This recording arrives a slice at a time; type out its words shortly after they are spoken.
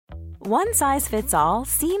One size fits all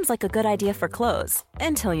seems like a good idea for clothes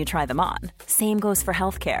until you try them on. Same goes for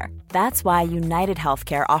healthcare. That's why United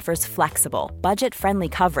Healthcare offers flexible, budget-friendly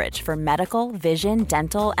coverage for medical, vision,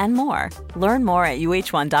 dental, and more. Learn more at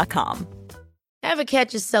uh1.com. Ever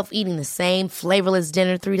catch yourself eating the same flavorless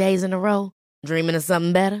dinner 3 days in a row? Dreaming of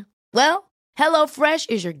something better? Well, HelloFresh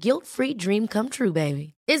is your guilt-free dream come true,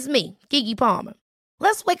 baby. It's me, Keke Palmer.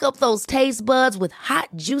 Let's wake up those taste buds with hot,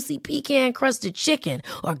 juicy pecan-crusted chicken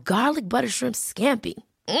or garlic butter shrimp scampi.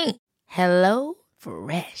 Hello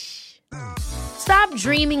Fresh. Stop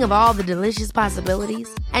dreaming of all the delicious possibilities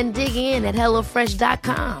and dig in at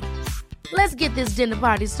HelloFresh.com. Let's get this dinner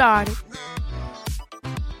party started.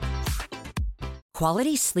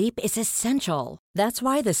 Quality sleep is essential. That's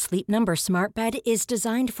why the Sleep Number Smart Bed is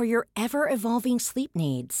designed for your ever-evolving sleep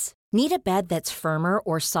needs. Need a bed that's firmer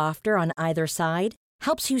or softer on either side?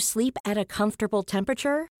 Helps you sleep at a comfortable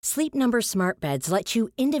temperature? Sleep Number Smart Beds let you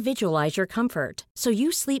individualize your comfort, so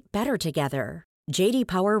you sleep better together. J.D.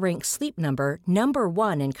 Power ranks Sleep Number number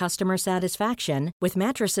 1 in customer satisfaction with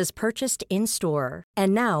mattresses purchased in-store.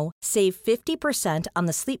 And now, save 50% on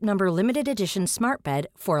the Sleep Number Limited Edition Smart Bed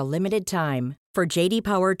for a limited time. For J.D.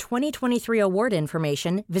 Power 2023 award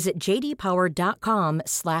information, visit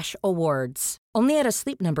jdpower.com/awards. Only at a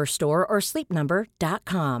Sleep Number store or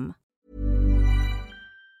sleepnumber.com.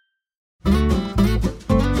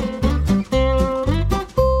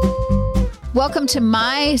 Welcome to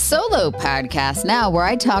my solo podcast now, where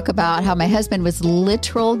I talk about how my husband was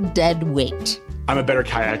literal dead weight. I'm a better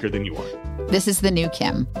kayaker than you are. This is the new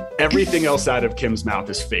Kim. Everything else out of Kim's mouth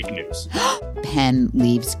is fake news. Penn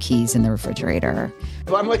leaves keys in the refrigerator.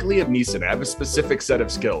 Well, I'm like Liam Neeson. I have a specific set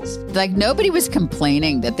of skills. Like, nobody was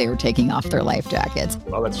complaining that they were taking off their life jackets.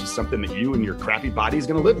 Well, that's just something that you and your crappy body is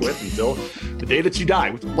going to live with until the day that you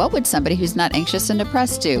die. What would somebody who's not anxious and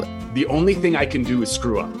depressed do? The only thing I can do is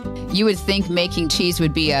screw up. You would think making cheese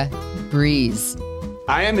would be a breeze.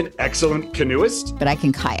 I am an excellent canoeist. But I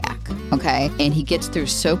can kayak, okay? And he gets through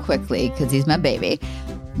so quickly because he's my baby.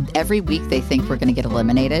 Every week they think we're going to get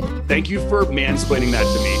eliminated. Thank you for mansplaining that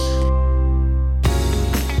to me.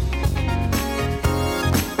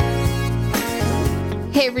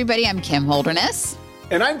 Hey, everybody, I'm Kim Holderness.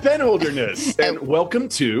 And I'm Penn Holderness. And welcome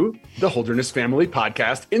to the Holderness Family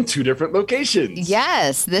Podcast in 2 different locations.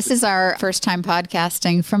 Yes, this is our first time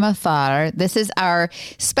podcasting from afar. This is our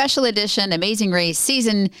special edition Amazing Race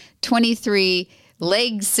Season 23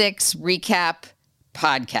 Leg 6 Recap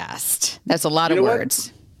Podcast. That's a lot of words.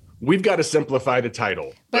 What? We've got to simplify the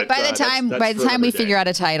title. But by the time we figure out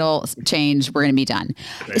a title change, we're going to be done.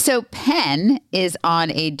 Okay. So Penn is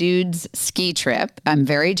on a dude's ski trip. I'm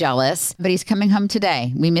very jealous, but he's coming home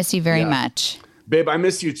today. We miss you very much. Babe, I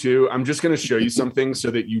miss you too. I'm just going to show you something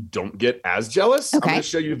so that you don't get as jealous. Okay. I'm going to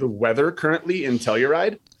show you the weather currently in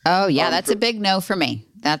Telluride. Oh, yeah. That's a big no for me.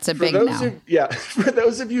 That's a big no. For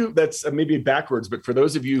those of you, that's maybe backwards, but for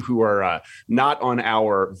those of you who are not on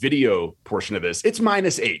our video portion of this, it's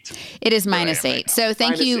 -8. It is -8. So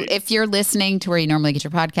thank you. If you're listening to where you normally get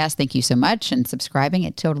your podcast, thank you so much. And subscribing,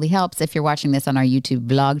 it totally helps. If you're watching this on our YouTube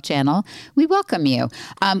vlog channel, we welcome you.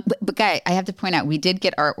 But Guy, I have to point out, we did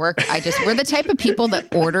get artwork. We're the type of people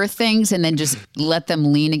that order things and then just let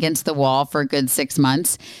them lean against the wall for a good 6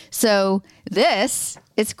 months. So this...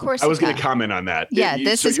 It's Corsica. I was going to comment on that. Yeah,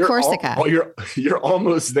 this is Corsica. You're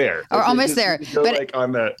almost there. Or almost there. But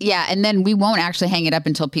on the... Yeah, and then we won't actually hang it up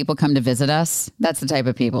until people come to visit us. That's the type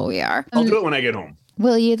of people we are. I'll do it when I get home.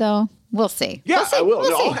 Will you, though? We'll see. Yeah, I will.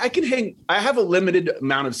 We'll see. I can hang. I have a limited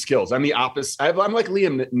amount of skills. I'm the opposite. I'm like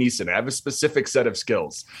Liam Neeson. I have a specific set of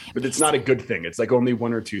skills, but it's not a good thing. It's like only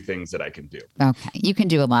 1 or 2 things that I can do. Okay. You can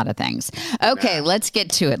do a lot of things. Okay. Let's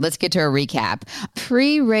get to it. Let's get to a recap.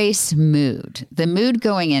 Pre-race mood, the mood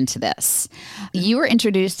going into this. You were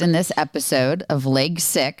introduced in this episode of Leg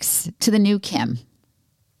 6 to the new Kim.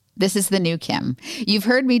 This is the new Kim. You've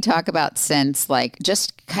heard me talk about since, like,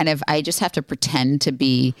 just kind of, I just have to pretend to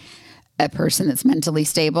be a person that's mentally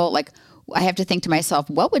stable. Like, I have to think to myself,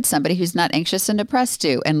 what would somebody who's not anxious and depressed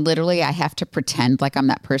do? And literally, I have to pretend like I'm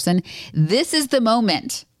that person. This is the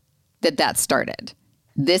moment that started.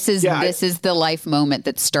 This is the life moment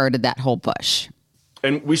that started that whole push.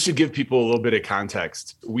 And we should give people a little bit of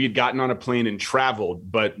context. We had gotten on a plane and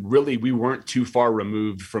traveled, but really we weren't too far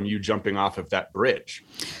removed from you jumping off of that bridge.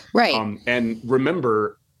 Right. And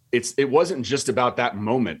remember, it wasn't just about that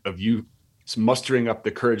moment of you mustering up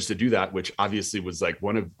the courage to do that, which obviously was like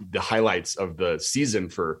one of the highlights of the season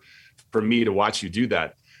for me to watch you do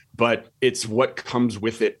that. But it's what comes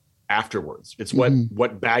with it afterwards. It's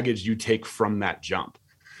what baggage you take from that jump.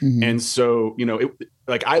 Mm-hmm. And so,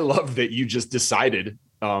 I love that you just decided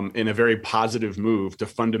in a very positive move to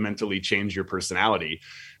fundamentally change your personality,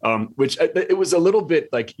 which it was a little bit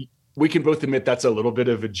like, we can both admit that's a little bit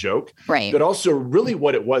of a joke, right? But also really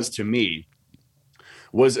what it was to me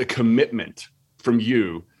was a commitment from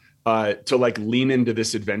you to like lean into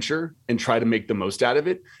this adventure and try to make the most out of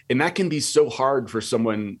it. And that can be so hard for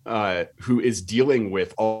someone who is dealing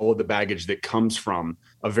with all of the baggage that comes from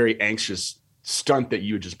a very anxious stunt that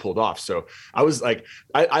you had just pulled off. So I was like,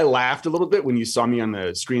 I laughed a little bit when you saw me on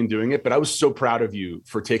the screen doing it, but I was so proud of you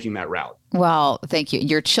for taking that route. Well, thank you.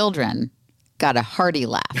 Your children got a hearty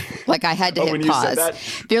laugh. Like I had to hit pause.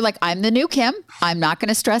 They're like, I'm the new Kim. I'm not going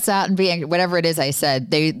to stress out and be angry. Whatever it is I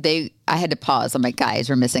said, I had to pause. I'm like, guys,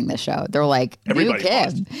 we're missing the show. They're like, everybody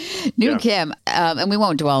new Kim. And we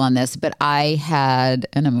won't dwell on this, but I had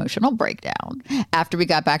an emotional breakdown after we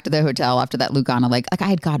got back to the hotel after that Lugano Lake. Like I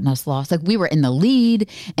had gotten us lost. Like we were in the lead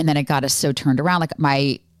and then it got us so turned around. Like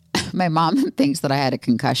my mom thinks that I had a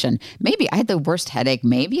concussion. Maybe I had the worst headache.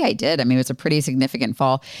 Maybe I did. I mean, it was a pretty significant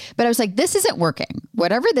fall. But I was like, this isn't working.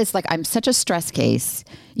 Whatever this, like, I'm such a stress case.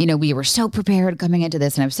 You know, we were so prepared coming into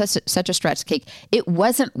this, and I was such a stress case. It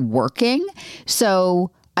wasn't working.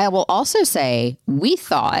 So I will also say, we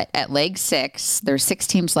thought at leg 6, there's 6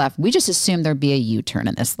 teams left. We just assumed there'd be a U-turn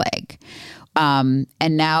in this leg. And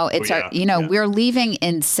now it's we're leaving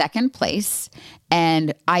in second place.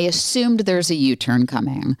 And I assumed there's a U-turn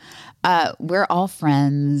coming. We're all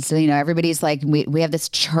friends. You know, everybody's like, we have this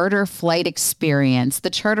charter flight experience. The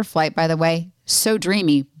charter flight, by the way, so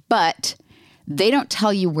dreamy, but they don't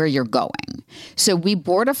tell you where you're going. So we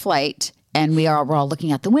board a flight and we're all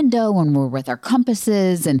looking out the window and we're with our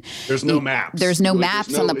compasses and there's no maps. There's no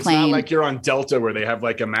maps on the plane. It's not like you're on Delta where they have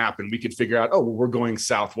like a map and we could figure out, oh, well, we're going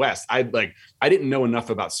southwest. I didn't know enough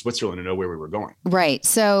about Switzerland to know where we were going. Right.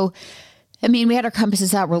 So, I mean, we had our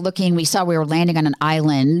compasses out. We're looking. We saw we were landing on an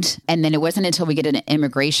island. And then it wasn't until we get an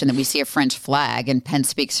immigration that we see a French flag and Penn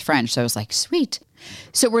speaks French. So I was like, sweet.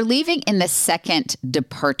 So we're leaving in the second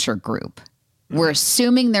departure group. We're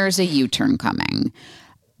assuming there's a U-turn coming.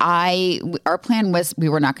 Our plan was we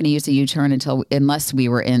were not going to use a U-turn unless we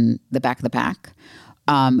were in the back of the pack.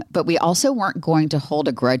 But we also weren't going to hold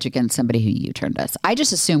a grudge against somebody who U-turned us. I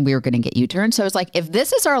just assumed we were going to get U-turned. So I was like, if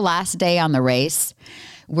this is our last day on the race,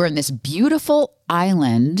 we're in this beautiful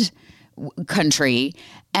island country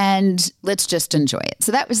and let's just enjoy it.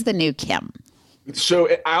 So that was the new Kim. So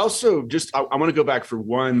I also I want to go back for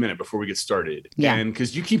 1 minute before we get started. Yeah. And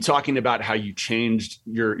because you keep talking about how you changed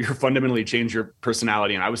your fundamentally changed your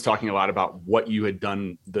personality. And I was talking a lot about what you had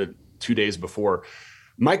done the 2 days before.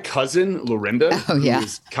 My cousin, Lorinda, who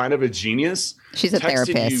is kind of a genius. She's a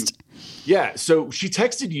therapist. So she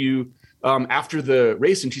texted you after the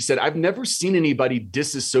race and she said, I've never seen anybody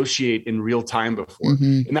disassociate in real time before.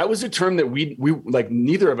 Mm-hmm. And that was a term that we like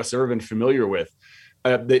neither of us have ever been familiar with.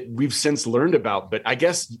 That we've since learned about, but I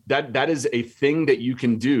guess that is a thing that you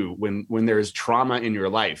can do when there is trauma in your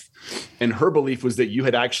life. And her belief was that you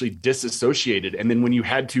had actually disassociated. And then when you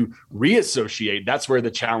had to reassociate, that's where the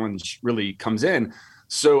challenge really comes in.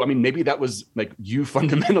 So, I mean, maybe that was like you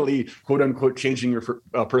fundamentally, quote unquote, changing your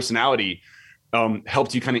personality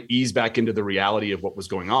helped you kind of ease back into the reality of what was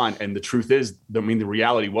going on. And the truth is, the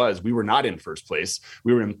reality was we were not in first place.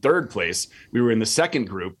 We were in third place. We were in the second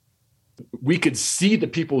group. We could see the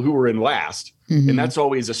people who were in last. Mm-hmm. And that's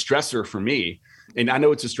always a stressor for me. And I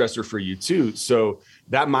know it's a stressor for you too. So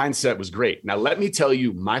that mindset was great. Now, let me tell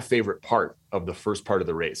you my favorite part of the first part of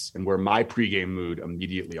the race and where my pregame mood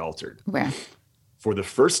immediately altered. Where? For the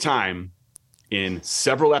first time in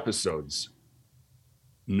several episodes,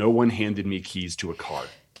 no one handed me keys to a car.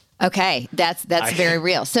 Okay, that's very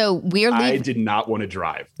real. So I did not want to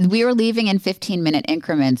drive. We were leaving in 15-minute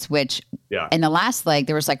increments, which in the last leg,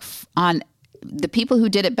 there was like on the people who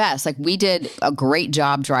did it best. Like we did a great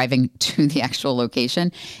job driving to the actual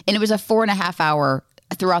location. And it was a 4.5 hour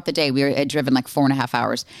throughout the day. We had driven like 4.5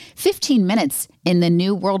 hours. 15 minutes in the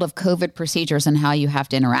new world of COVID procedures and how you have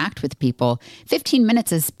to interact with people. 15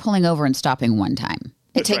 minutes is pulling over and stopping one time.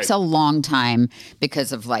 It takes a long time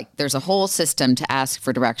because of like, there's a whole system to ask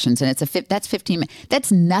for directions and that's 15 minutes.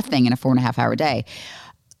 That's nothing in a 4.5 hour day.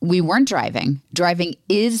 We weren't driving.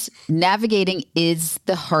 Navigating is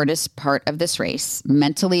the hardest part of this race.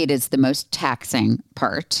 Mentally, it is the most taxing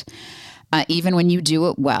part, even when you do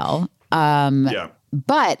it well.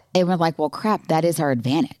 But we're like, well, crap, that is our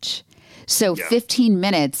advantage. So 15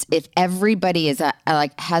 minutes, if everybody is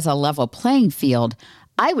has a level playing field,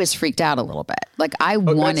 I was freaked out a little bit. Like I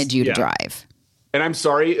wanted you to drive. And I'm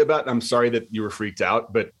sorry that you were freaked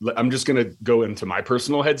out, but I'm just going to go into my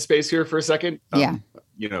personal headspace here for a second.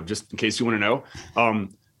 You know, just in case you want to know.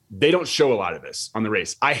 they don't show a lot of this on the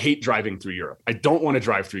race. I hate driving through Europe. I don't want to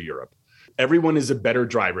drive through Europe. Everyone is a better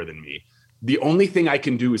driver than me. The only thing I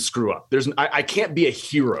can do is screw up. I can't be a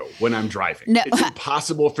hero when I'm driving. No. It's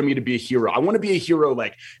impossible for me to be a hero. I want to be a hero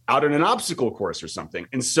like out on an obstacle course or something.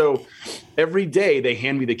 And so every day they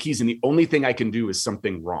hand me the keys and the only thing I can do is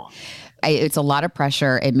something wrong. It's a lot of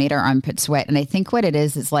pressure. It made our armpits sweat. And I think what it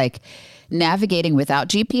is like navigating without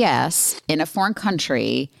GPS in a foreign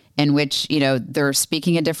country in which, they're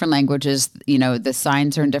speaking in different languages, the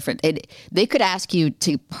signs are in different. They could ask you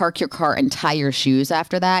to park your car and tie your shoes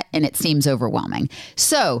after that, and it seems overwhelming.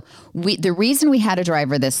 So the reason we had a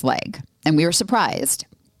driver this leg, and we were surprised,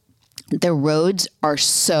 the roads are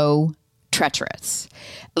so treacherous.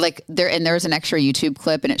 Like there's an extra YouTube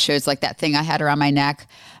clip, and it shows like that thing I had around my neck.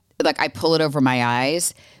 Like I pull it over my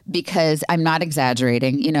eyes because I'm not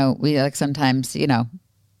exaggerating. We like sometimes,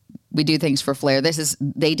 we do things for flair.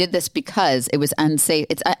 They did this because it was unsafe.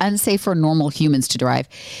 It's unsafe for normal humans to drive.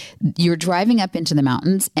 You're driving up into the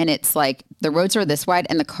mountains and it's like the roads are this wide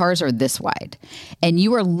and the cars are this wide. And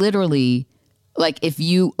you are literally like, if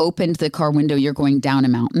you opened the car window, you're going down a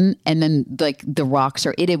mountain and then like the rocks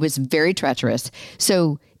it was very treacherous.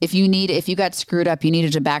 So if you got screwed up, you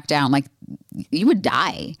needed to back down, like you would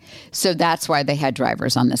die. So that's why they had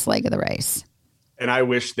drivers on this leg of the race. And I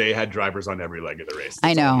wish they had drivers on every leg of the race.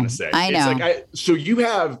 I know. I know. So you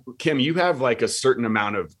have, Kim, like a certain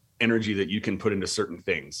amount of energy that you can put into certain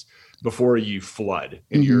things before you flood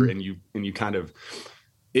and you kind of,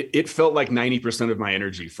 it felt like 90% of my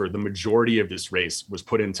energy for the majority of this race was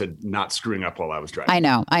put into not screwing up while I was driving. I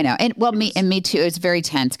know. And me too. It's very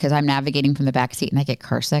tense because I'm navigating from the back seat and I get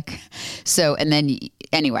car sick. So,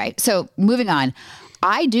 anyway, moving on,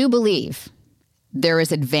 I do believe there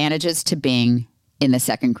is advantages to being in the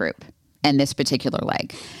second group and this particular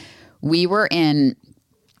leg. We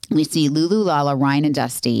see Lulu, Lala, Ryan, and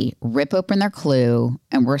Dusty rip open their clue,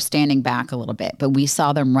 and we're standing back a little bit, but we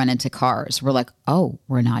saw them run into cars. We're like, oh,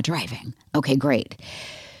 we're not driving. Okay, great.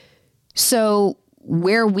 So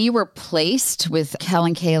where we were placed with Kel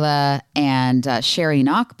and Kayla and Sherry and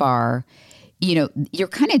Akbar, you're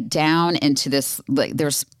kind of down into this, like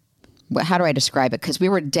how do I describe it? Because we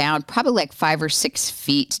were down probably like 5 or 6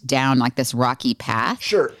 feet down like this rocky path.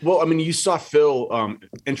 Sure. Well, I mean, you saw Phil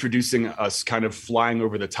introducing us kind of flying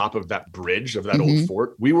over the top of that bridge of that old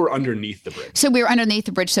fort. We were underneath the bridge. So we were underneath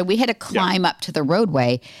the bridge. So we had to climb up to the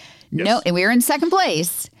roadway. Yes. And we were in second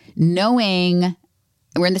place knowing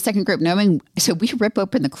we're in the second group so we rip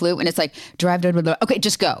open the clue and it's like, drive, okay,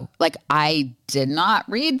 just go. Like I did not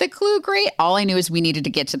read the clue great. All I knew is we needed to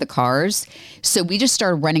get to the cars. So we just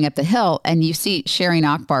started running up the hill and you see Sherry and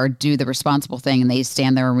Akbar do the responsible thing and they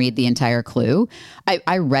stand there and read the entire clue.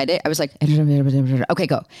 I read it. I was like, okay,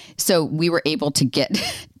 go. So we were able to get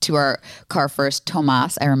to our car first.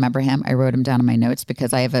 Tomas, I remember him. I wrote him down in my notes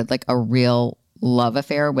because I have a real love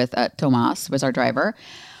affair with Tomas was our driver.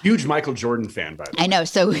 Huge Michael Jordan fan, by the way. I know.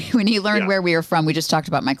 So when he learned where we were from, we just talked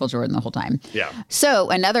about Michael Jordan the whole time. Yeah. So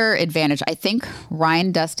another advantage, I think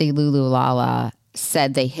Ryan, Dusty, Lulu, Lala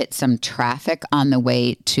said they hit some traffic on the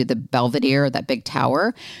way to the Belvedere, that big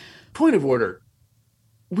tower. Point of order.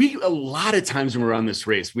 A lot of times when we're on this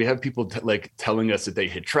race, we have people telling us that they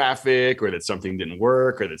hit traffic or that something didn't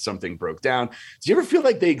work or that something broke down. Do you ever feel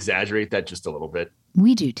like they exaggerate that just a little bit?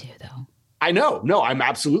 We do too, though. I know. No, I'm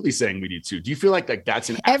absolutely saying we do too. Do you feel like that's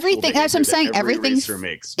an everything? That's what I'm saying. Everything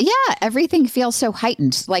makes. Yeah, everything feels so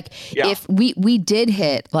heightened. Like if we did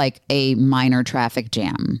hit like a minor traffic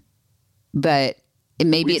jam, but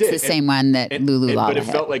maybe it's the same one that Lulu Lala But it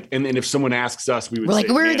hit. felt like, and then if someone asks us, we we're say, like,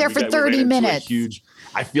 we were there for 30 minutes.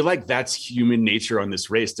 I feel like that's human nature on this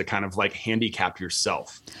race to kind of like handicap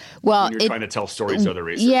yourself. Well, when you're trying to tell stories to other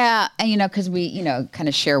racers. Yeah. And, because we, kind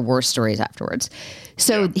of share war stories afterwards.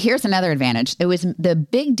 So here's another advantage. The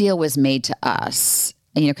big deal was made to us,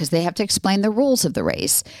 because they have to explain the rules of the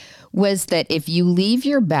race, was that if you leave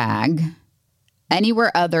your bag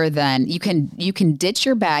anywhere other than you can ditch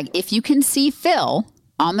your bag. If you can see Phil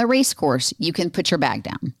on the race course, you can put your bag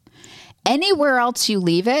down. Anywhere else you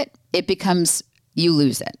leave it, it becomes, you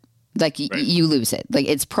lose it. Like you lose it. Like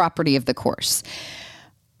it's property of the course.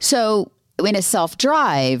 So in a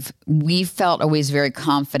self-drive, we felt always very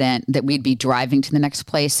confident that we'd be driving to the next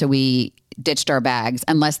place. So we ditched our bags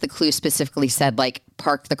unless the clue specifically said like,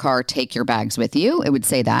 park the car, take your bags with you. It would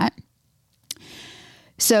say that.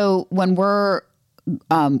 So when we're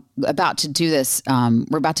about to do this,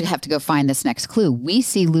 we're about to have to go find this next clue. We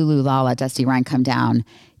see Lulu, Lala, Dusty, Ryan come down,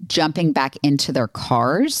 jumping back into their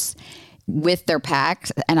cars with their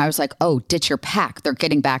packs. And I was like, oh, ditch your pack. They're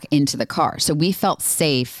getting back into the car. So we felt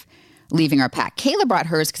safe leaving our pack. Kayla brought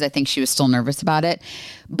hers because I think she was still nervous about it,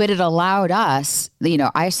 but it allowed us,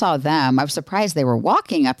 I saw them. I was surprised they were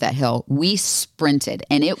walking up that hill. We sprinted,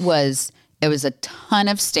 and it was a ton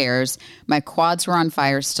of stairs. My quads were on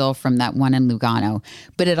fire still from that one in Lugano,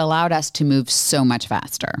 but it allowed us to move so much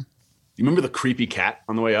faster. You remember the creepy cat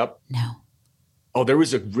on the way up? No. Oh, there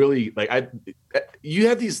was a really you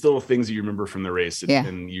have these little things that you remember from the race,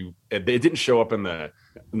 and it didn't show up in the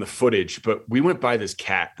footage, but we went by this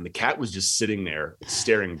cat, and the cat was just sitting there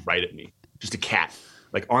staring right at me. Just a cat,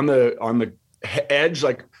 like on the edge,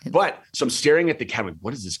 so I'm staring at the cat. I'm like,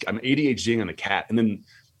 what is this? I'm ADHDing on the cat, and then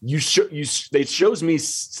it shows me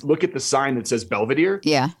look at the sign that says Belvedere.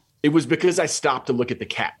 Yeah, it was because I stopped to look at the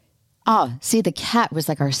cat. Oh, see, the cat was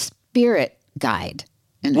like our spirit guide.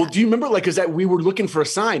 Well, do you remember because we were looking for a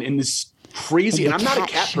sign in this crazy, and I'm not a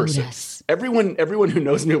cat person. Everyone who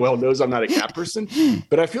knows me well knows I'm not a cat person,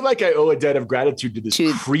 but I feel like I owe a debt of gratitude to this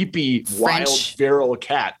creepy, wild, feral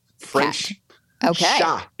cat, French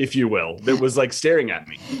chat, if you will, that was like staring at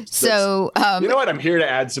me. So, you know what? I'm here to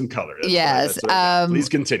add some color. Yes. Please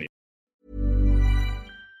continue.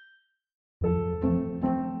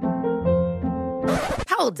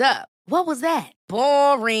 Hold up. What was that?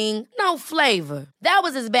 Boring. No flavor. That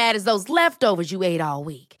was as bad as those leftovers you ate all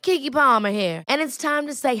week. Keke Palmer here. And it's time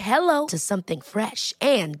to say hello to something fresh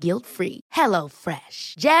and guilt-free. Hello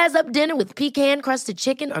Fresh. Jazz up dinner with pecan-crusted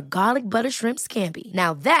chicken or garlic butter shrimp scampi.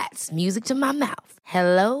 Now that's music to my mouth.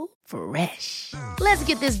 Hello Fresh. Let's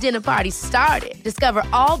get this dinner party started. Discover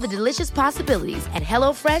all the delicious possibilities at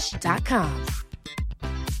HelloFresh.com.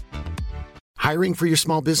 Hiring for your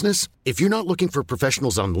small business? If you're not looking for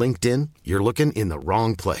professionals on LinkedIn, you're looking in the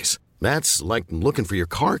wrong place. That's like looking for your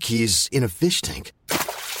car keys in a fish tank.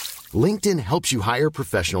 LinkedIn helps you hire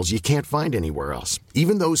professionals you can't find anywhere else,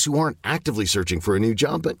 even those who aren't actively searching for a new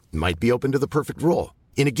job but might be open to the perfect role.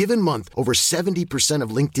 In a given month, over 70%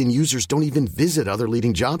 of LinkedIn users don't even visit other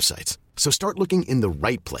leading job sites. So start looking in the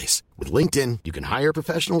right place. With LinkedIn, you can hire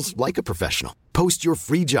professionals like a professional. Post your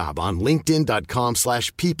free job on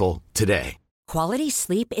linkedin.com/people today. Quality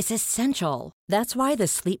sleep is essential. That's why the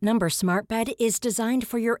Sleep Number Smart Bed is designed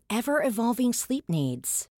for your ever-evolving sleep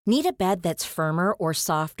needs. Need a bed that's firmer or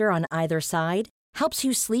softer on either side? Helps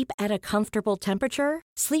you sleep at a comfortable temperature?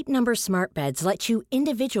 Sleep Number Smart Beds let you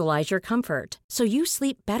individualize your comfort, so you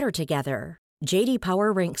sleep better together. J.D.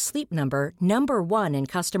 Power ranks Sleep Number number 1 in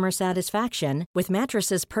customer satisfaction with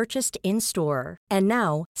mattresses purchased in-store. And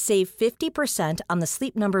now, save 50% on the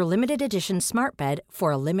Sleep Number Limited Edition Smart Bed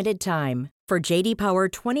for a limited time. For J.D. Power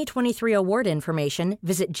 2023 award information,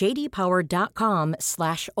 visit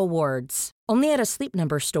jdpower.com/awards. Only at a Sleep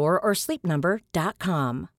Number store or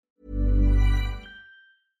sleepnumber.com.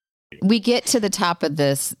 We get to the top of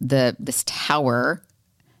this tower,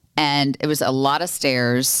 and it was a lot of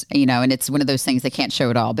stairs, and it's one of those things they can't show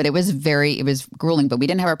it all, but it was grueling, but we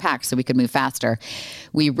didn't have our pack, so we could move faster.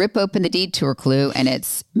 We rip open the detour clue, and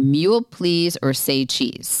it's mule please or say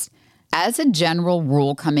cheese. As a general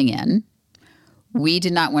rule coming in, we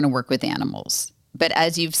did not want to work with animals. But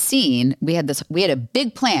as you've seen, we had a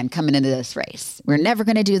big plan coming into this race. We're never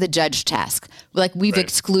going to do the judge task. We've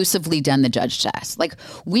exclusively done the judge task.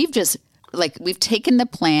 We've taken the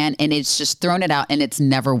plan and it's just thrown it out and it's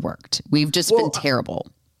never worked. We've just been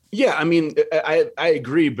terrible. Yeah, I mean, I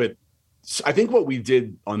agree, but I think what we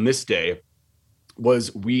did on this day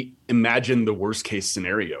was we imagined the worst case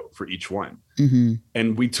scenario for each one. Mm-hmm.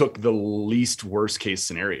 And we took the least worst case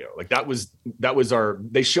scenario.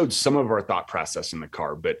 They showed some of our thought process in the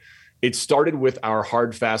car, but it started with our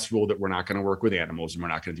hard, fast rule that we're not going to work with animals and we're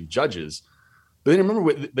not going to do judges. But then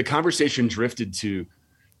remember the conversation drifted to,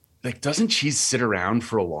 doesn't cheese sit around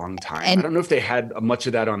for a long time? I don't know if they had much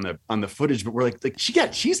of that on the footage, but we're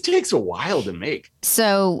cheese takes a while to make.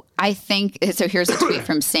 So I think, here's a tweet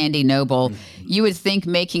from Sandy Noble. You would think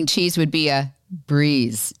making cheese would be a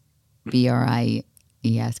breeze.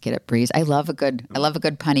 BRIES, get it, breeze. I love a good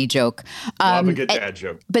punny joke. Love a good dad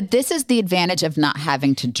joke. But this is the advantage of not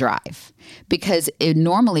having to drive, because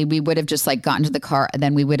normally we would have just gotten to the car and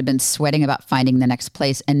then we would have been sweating about finding the next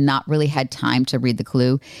place and not really had time to read the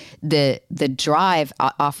clue. The drive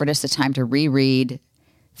offered us the time to reread,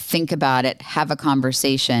 think about it, have a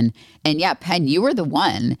conversation. And yeah, Penn, you were the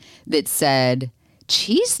one that said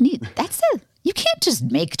you can't just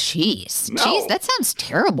make cheese. No. Cheese, that sounds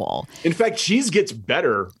terrible. In fact, cheese gets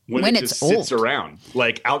better when it just sits old. around,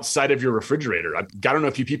 outside of your refrigerator. I don't know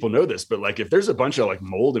if you people know this, but if there's a bunch of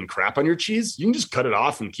mold and crap on your cheese, you can just cut it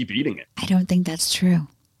off and keep eating it. I don't think that's true.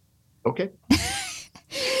 Okay.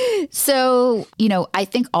 So, I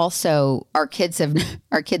think also our kids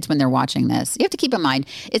when they're watching this, you have to keep in mind,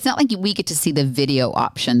 it's not like we get to see the video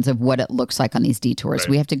options of what it looks like on these detours. Right.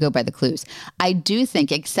 We have to go by the clues. I do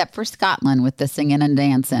think, except for Scotland with the singing and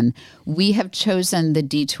dancing, we have chosen the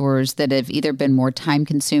detours that have either been more time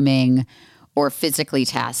consuming or physically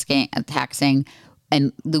taxing.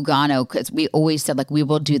 And Lugano, because we always said, like, we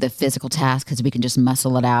will do the physical task because we can just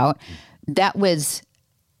muscle it out. That was,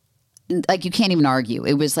 like, you can't even argue.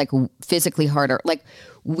 It was, like, physically harder. Like,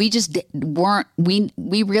 we just weren't, we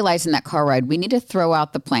realized in that car ride, we need to throw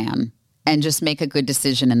out the plan and just make a good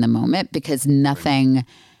decision in the moment because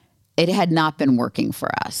it had not been working for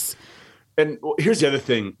us. And here's the other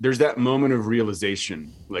thing. There's that moment of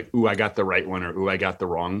realization, like, ooh, I got the right one, or ooh, I got the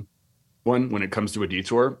wrong one when it comes to a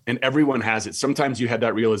detour. And everyone has it. Sometimes you had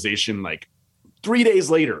that realization like 3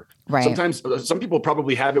 days later. Right. Sometimes some people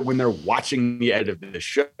probably have it when they're watching the edit of this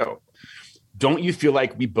show. Don't you feel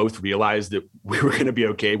like we both realized that we were going to be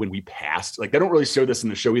okay when we passed? Like, they don't really show this in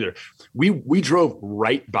the show either. We drove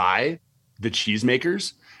right by the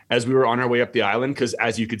cheesemakers as we were on our way up the island, because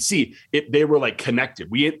as you could see, they were like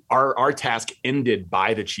connected. Our task ended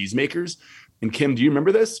by the cheesemakers. And Kim, do you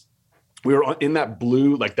remember this? We were in that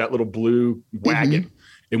blue, like that little blue wagon,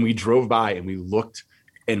 and we drove by and we looked,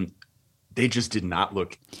 and they just did not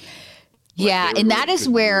look. Yeah, and that is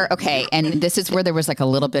where, okay, and this is where there was like a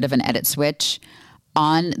little bit of an edit switch.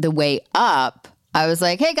 On the way up, I was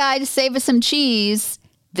like, hey guys, save us some cheese.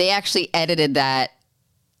 They actually edited that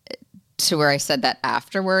to where I said that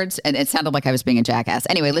afterwards, and it sounded like I was being a jackass.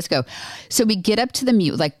 Anyway, let's go. So we get up to the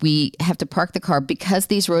mute, like we have to park the car because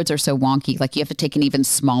these roads are so wonky. Like, you have to take an even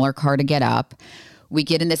smaller car to get up. We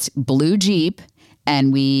get in this blue Jeep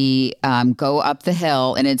and we go up the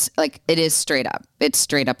hill, and it's like, it is straight up. It's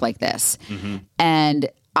straight up like this. Mm-hmm. And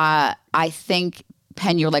I think,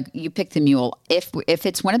 Penn, you're like, you pick the mule. If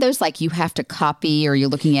it's one of those, like, you have to copy or you're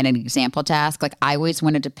looking at an example task, like, I always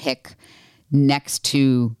wanted to pick next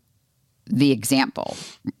to the example,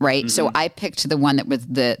 right? Mm-hmm. So I picked the one that was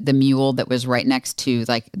the mule that was right next to,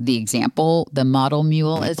 like, the example, the model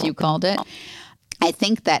mule, as you called it. I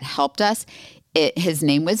think that helped us. His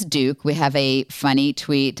name was Duke. We have a funny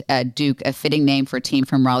tweet, Duke, a fitting name for a team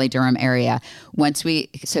from Raleigh-Durham area.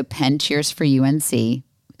 So Penn cheers for UNC.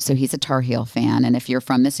 So he's a Tar Heel fan. And if you're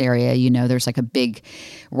from this area, there's like a big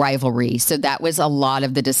rivalry. So that was a lot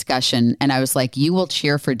of the discussion. And I was like, you will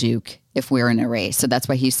cheer for Duke if we're in a race. So that's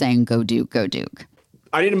why he's saying, go Duke, go Duke.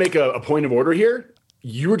 I need to make a point of order here.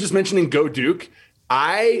 You were just mentioning go Duke.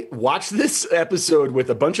 I watched this episode with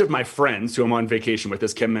a bunch of my friends who I'm on vacation with,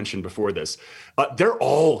 as Kim mentioned before this. They're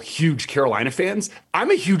all huge Carolina fans. I'm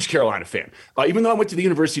a huge Carolina fan. Even though I went to the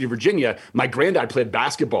University of Virginia, my granddad played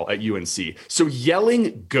basketball at UNC. So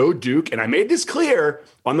yelling, go Duke, and I made this clear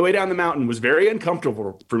on the way down the mountain, was very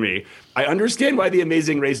uncomfortable for me. I understand why The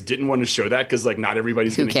Amazing Race didn't want to show that, because, like, not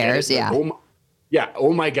everybody's going to get it. Yeah.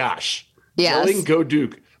 Oh my gosh. Yes. Yelling, go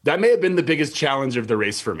Duke. That may have been the biggest challenge of the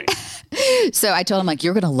race for me. So I told him, like,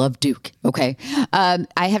 you're going to love Duke. Okay. I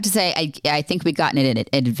have to say, I think we gotten it an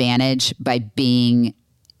advantage by being,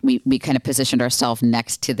 we kind of positioned ourselves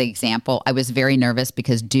next to the example. I was very nervous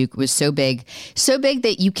because Duke was so big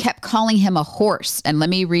that you kept calling him a horse. And let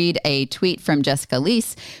me read a tweet from Jessica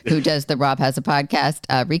Leese, who does the Rob Has a Podcast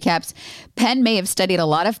recaps. Penn may have studied a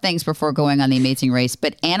lot of things before going on The Amazing Race,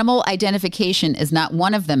 but animal identification is not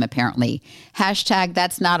one of them, apparently. Hashtag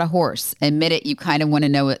that's not a horse. Admit it, you kind of want to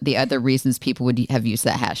know the other reasons people would have used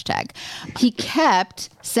that hashtag. He kept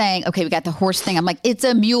saying, okay, we got the horse thing. I'm like, it's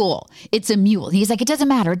a mule. It's a mule. He's like, it doesn't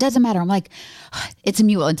matter. It doesn't matter. I'm like, it's a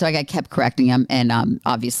mule. And so I kept correcting him. And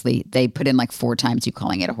obviously they put in like 4 times you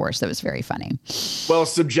calling it a horse. That was very funny. Well,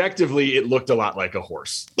 subjectively, it looked a lot like a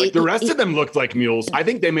horse. Like the rest of them looked like mules. I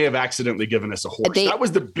think they may have accidentally given us a horse. That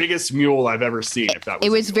was the biggest mule I've ever seen.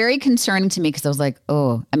 It was very concerning to me because I was like,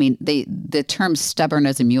 oh, I mean, the term stubborn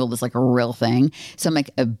as a mule is like a real thing. So I'm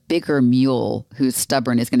like, a bigger mule who's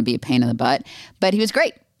stubborn is going to be a pain in the butt. But he was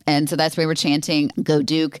great. And so that's why we're chanting, go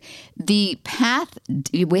Duke. The path,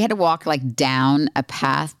 we had to walk like down a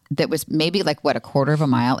path that was maybe like, what, a quarter of a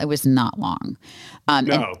mile? It was not long.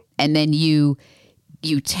 No. And then you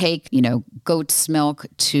take, goat's milk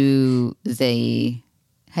to the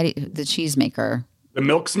cheesemaker. The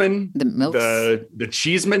milksman, the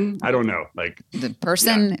cheeseman. I don't know. Like the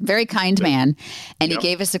person, very kind man. And he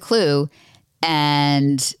gave us a clue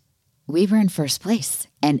and we were in first place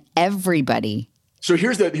and everybody. So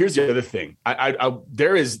here's the other thing.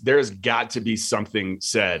 There's got to be something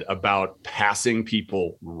said about passing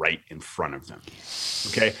people right in front of them.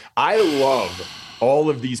 Okay. I love all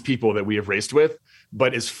of these people that we have raced with,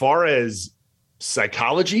 but as far as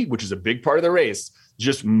psychology, which is a big part of the race,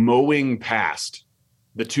 just mowing past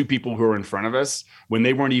the two people who were in front of us when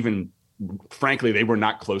they weren't even, frankly, they were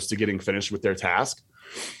not close to getting finished with their task.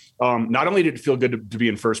 Not only did it feel good to be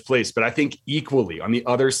in first place, but I think equally on the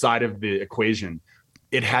other side of the equation,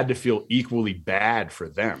 it had to feel equally bad for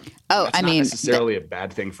them. Oh, That's not necessarily a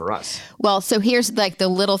bad thing for us. Well, so here's like the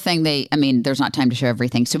little thing there's not time to show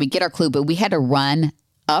everything. So we get our clue, but we had to run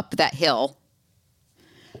up that hill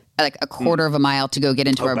like a quarter of a mile to go get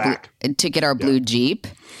into our blue Jeep.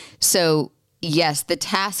 So yes, the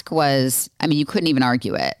task was, you couldn't even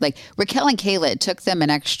argue it. Like Raquel and Kayla, it took them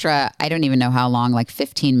an extra, I don't even know how long, like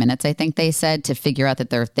 15 minutes, I think they said, to figure out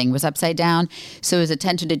that their thing was upside down. So it was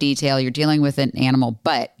attention to detail. You're dealing with an animal,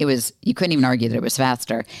 but you couldn't even argue that it was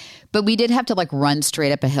faster. But we did have to like run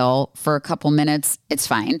straight up a hill for a couple minutes. It's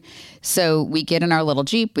fine. So we get in our little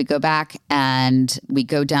Jeep, we go back and we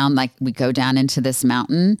go down into this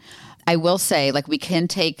mountain. I will say, like, we can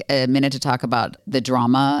take a minute to talk about the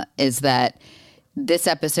drama, is that this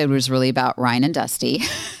episode was really about Ryan and Dusty.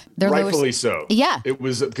 Rightfully so. Yeah. It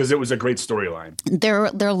was because it was a great storyline.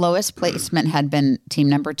 Their lowest placement had been team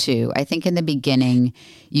number 2. I think in the beginning,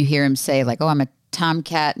 you hear him say, like, oh, I'm a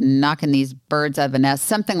tomcat knocking these birds out of a nest,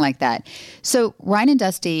 something like that. So Ryan and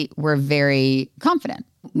Dusty were very confident.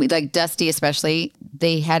 Like Dusty especially,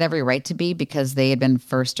 they had every right to be because they had been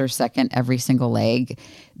first or second every single leg.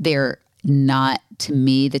 They're not, to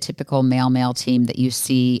me, the typical male team that you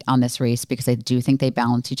see on this race, because I do think they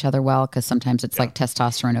balance each other well, because sometimes it's like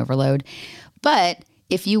testosterone overload. But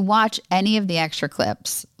if you watch any of the extra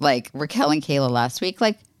clips, like Raquel and Kayla last week,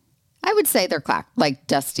 like I would say they're like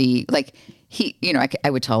Dusty, like he, I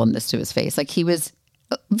would tell him this to his face. Like he was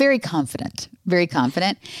very confident.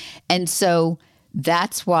 And so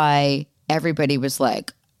that's why everybody was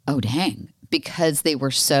like, oh, dang, because they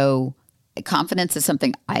were so, confidence is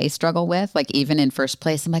something I struggle with. Like even in first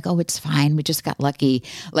place, I'm like, oh, it's fine. We just got lucky.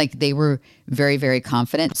 Like they were very, very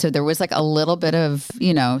confident. So there was like a little bit of,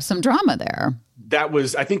 some drama there.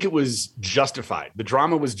 I think it was justified. The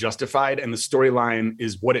drama was justified and the storyline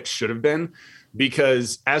is what it should have been,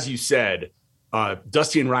 because as you said,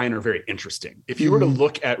 Dusty and Ryan are very interesting. If you were to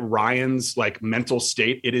look at Ryan's like mental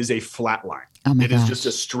state, it is a flat line. Oh my gosh. Is just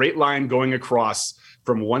a straight line going across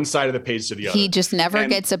from one side of the page to the other. He just never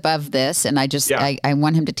gets above this. And I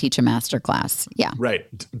want him to teach a master class. Yeah. Right.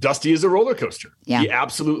 Dusty is a roller coaster. Yeah. He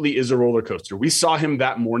absolutely is a roller coaster. We saw him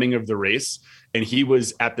that morning of the race and he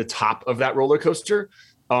was at the top of that roller coaster.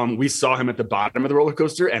 We saw him at the bottom of the roller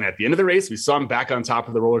coaster. And at the end of the race, we saw him back on top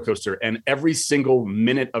of the roller coaster. And every single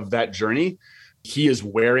minute of that journey, he is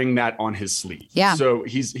wearing that on his sleeve. Yeah. So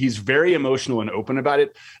he's very emotional and open about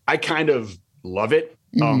it. I kind of love it.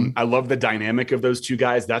 I love the dynamic of those two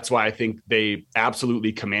guys. That's why I think they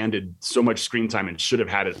absolutely commanded so much screen time and should have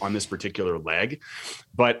had it on this particular leg.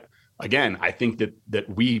 But again, I think that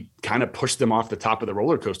we kind of pushed them off the top of the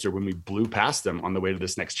roller coaster when we blew past them on the way to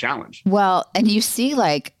this next challenge. Well, and you see,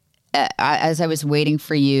 like, as I was waiting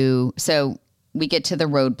for you, so we get to the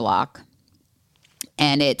roadblock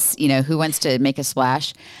and it's, who wants to make a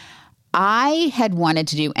splash? I had wanted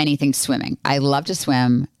to do anything swimming. I love to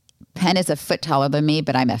swim. Penn is a foot taller than me,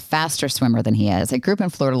 but I'm a faster swimmer than he is. I grew up in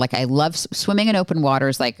Florida. Like I love swimming in open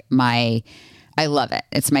waters. I love it.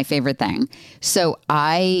 It's my favorite thing. So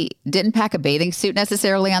I didn't pack a bathing suit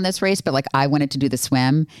necessarily on this race, but like I wanted to do the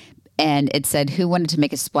swim and it said, who wanted to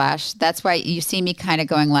make a splash? That's why you see me kind of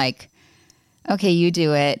going like, okay, you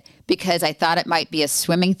do it, because I thought it might be a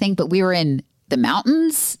swimming thing, but we were in the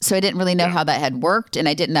mountains. So I didn't really know how that had worked. And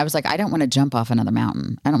I was like, I don't want to jump off another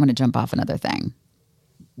mountain. I don't want to jump off another thing.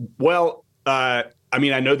 Well, I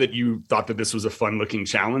know that you thought that this was a fun looking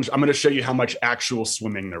challenge. I'm going to show you how much actual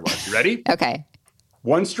swimming there was. You ready? Okay.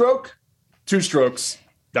 1 stroke, 2 strokes.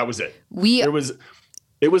 That was it.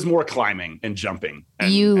 It was more climbing and jumping.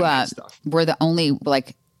 And stuff. Were the only,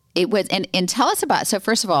 like, it was, and tell us about, so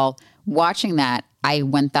first of all, watching that, I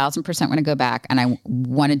 1000% want to go back and I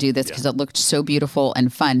want to do this because it looked so beautiful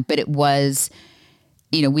and fun, but it was,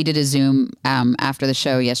 we did a Zoom after the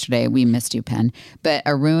show yesterday. We missed you, Penn. But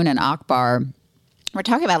Arun and Akbar were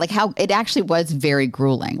talking about like how it actually was very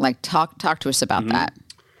grueling. Like talk to us about that.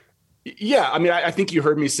 Yeah, I think you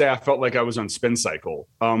heard me say I felt like I was on Spin Cycle.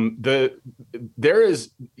 There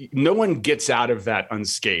is no one gets out of that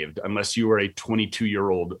unscathed unless you are a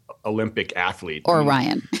 22-year-old Olympic athlete. Or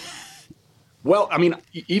Ryan. Well,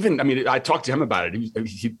 I talked to him about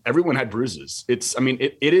it. Everyone had bruises. It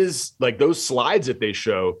is like those slides that they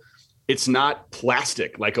show. It's not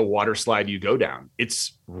plastic like a water slide you go down.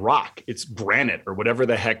 It's rock. It's granite or whatever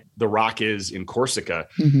the heck the rock is in Corsica.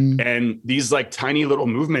 Mm-hmm. And these like tiny little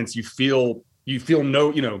movements, you feel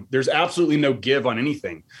no, there's absolutely no give on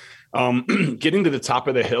anything. Getting to the top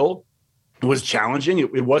of the hill was challenging.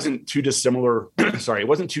 It wasn't too dissimilar. Sorry, it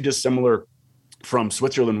wasn't too dissimilar from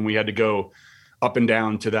Switzerland when we had to go up and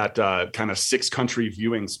down to that kind of 6-country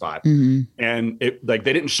viewing spot. And they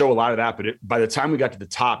didn't show a lot of that, but by the time we got to the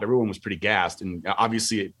top, everyone was pretty gassed. And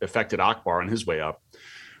obviously it affected Akbar on his way up.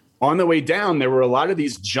 On the way down, there were a lot of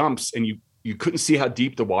these jumps, and you couldn't see how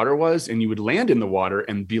deep the water was, and you would land in the water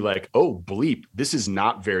and be like, oh, bleep, this is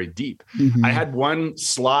not very deep. I had one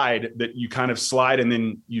slide that you kind of slide and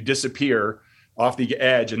then you disappear off the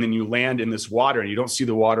edge, and then you land in this water and you don't see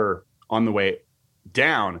the water on the way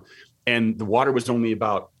down. And the water was only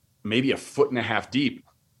about maybe 1.5 feet deep,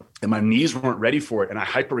 and my knees weren't ready for it. And I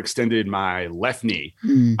hyperextended my left knee.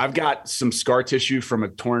 I've got some scar tissue from a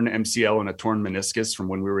torn MCL and a torn meniscus from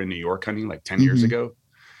when we were in New York hunting like 10 years ago.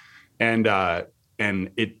 And I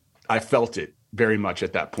felt it very much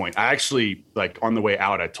at that point. I actually, like, on the way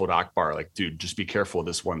out, I told Akbar, like, dude, just be careful of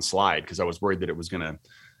this one slide, because I was worried that it was going to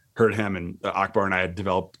hurt him. And Akbar and I had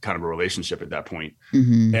developed kind of a relationship at that point.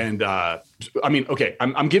 And I mean, okay,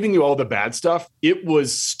 I'm giving you all the bad stuff. It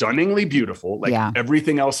was stunningly beautiful, like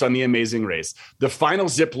everything else on The Amazing Race. The final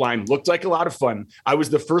zip line looked like a lot of fun. I was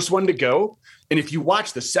the first one to go. And if you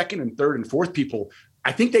watch the second and third and fourth people,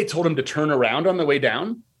 I think they told him to turn around on the way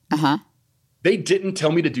down. They didn't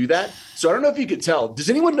tell me to do that. So I don't know if you could tell. Does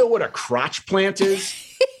anyone know what a crotch plant is?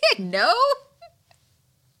 No.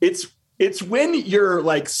 It's when you're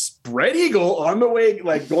like spread eagle on the way,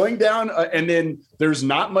 like going down, and then there's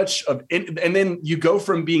not much of it. And then you go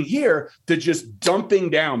from being here to just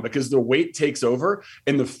dumping down because the weight takes over.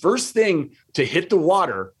 And the first thing to hit the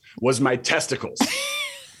water was my testicles.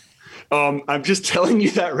 I'm just telling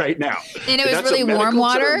you that right now. And it was really warm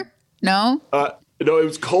water? Term. No? No, it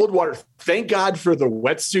was cold water. Thank God for the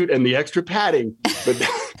wetsuit and the extra padding. But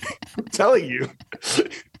I'm telling you,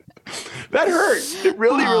 that hurt. It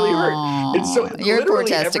really, really hurt. And so your poor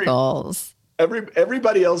testicles.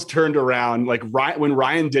 Everybody else turned around. Like when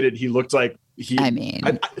Ryan did it, he looked like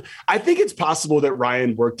I think it's possible that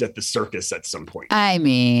Ryan worked at the circus at some point. I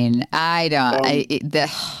mean, I don't. So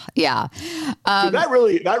that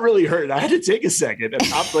really hurt. I had to take a second.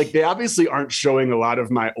 Like, they obviously aren't showing a lot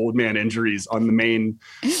of my old man injuries on the main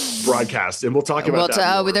broadcast, and we'll talk about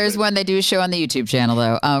that. There's one they do show on the YouTube channel,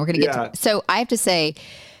 though. We're gonna get. So I have to say,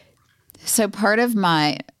 so part of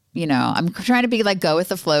my, I'm trying to be like go with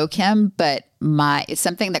the flow, Kim, but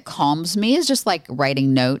something that calms me is just like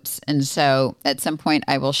writing notes. And so at some point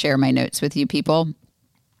I will share my notes with you people,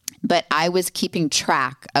 but I was keeping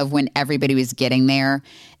track of when everybody was getting there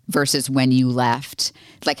versus when you left,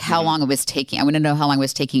 like how long it was taking. I want to know how long it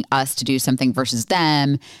was taking us to do something versus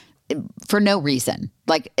them. For no reason,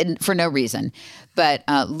 but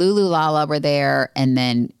Lulu, Lala were there, and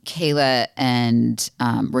then Kayla and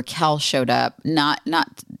Raquel showed up not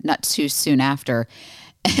too soon after,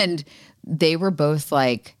 and they were both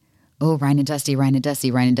like, "Oh, Ryan and Dusty."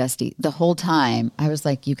 The whole time I was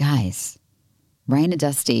like, "You guys, Ryan and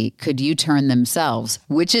Dusty could U-turn themselves,"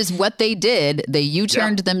 which is what they did. They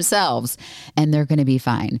U-turned themselves, and they're going to be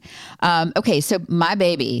fine. Okay, so my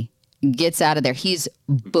baby gets out of there. He's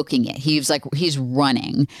booking it. He's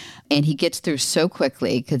running, and he gets through so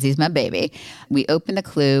quickly because he's my baby. We open the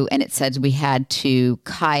clue, and it says we had to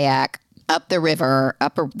kayak up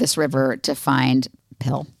this river to find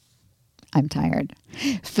Pill. I'm tired.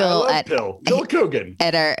 Phil Kogan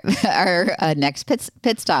at our next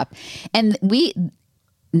pit stop, and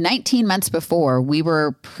 19 months before, we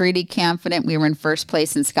were pretty confident we were in first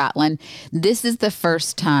place in Scotland. This is the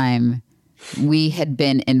first time we had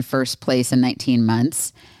been in first place in 19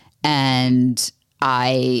 months, and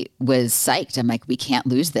I was psyched. I'm like, we can't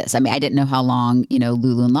lose this. I mean, I didn't know how long,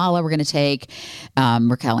 Lulu and Lala were going to take,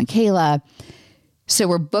 Raquel and Kayla. So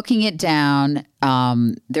we're booking it down.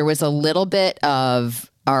 There was a little bit of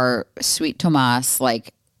our sweet Tomas,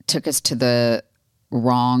 took us to the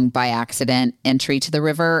wrong by accident entry to the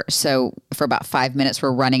river. So for about 5 minutes,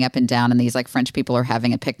 we're running up and down, and these French people are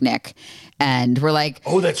having a picnic, and we're like,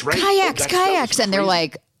 "Oh, that's right, kayaks," and they're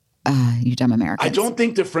like, "You dumb Americans." I don't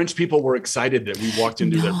think the French people were excited that we walked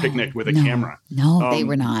into their picnic with a camera. No, they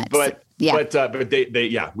were not. But we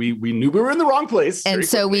knew we were in the wrong place. And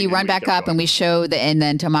so we run back up and we show and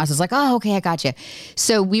then Tomas is like, "Oh, okay, I got you."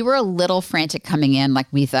 So we were a little frantic coming in.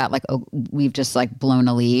 We thought oh, we've just blown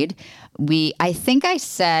a lead. I think I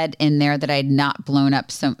said in there that I'd not blown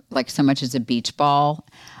up so much as a beach ball.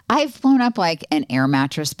 I've blown up an air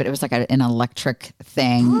mattress, but it was an electric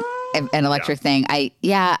thing. Thing. I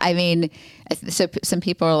mean, so some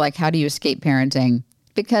people are like, "How do you escape parenting?"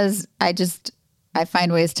 Because I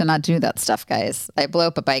find ways to not do that stuff, guys. I blow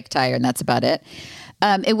up a bike tire and that's about it.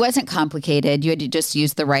 It wasn't complicated. You had to just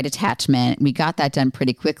use the right attachment. We got that done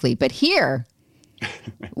pretty quickly. But here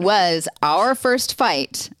was our first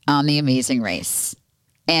fight on The Amazing Race.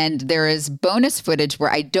 And there is bonus footage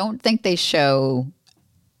where I don't think they show,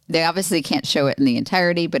 they obviously can't show it in the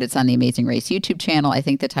entirety, but it's on the Amazing Race YouTube channel. I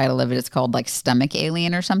think the title of it is called like Stomach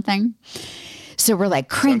Alien or something. So we're like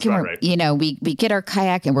cranking, right. You know, we get our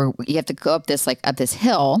kayak and you have to go up this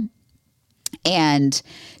hill, and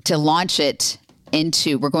to launch it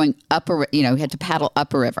into, we're going up, we have to paddle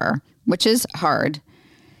up a river, which is hard.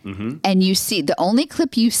 Mm-hmm. And you see, the only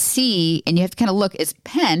clip you see, and you have to kind of look, is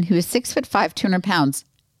Penn, who is 6'5", 200 pounds,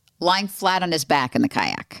 lying flat on his back in the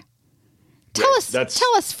kayak. Tell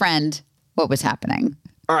us, friend, what was happening.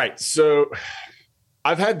 All right. So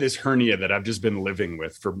I've had this hernia that I've just been living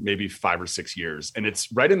with for maybe 5 or 6 years, and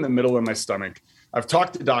it's right in the middle of my stomach. I've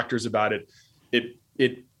talked to doctors about it.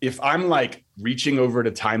 If I'm like reaching over to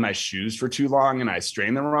tie my shoes for too long and I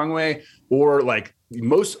strain the wrong way, or like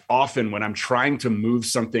most often when I'm trying to move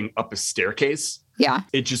something up a staircase,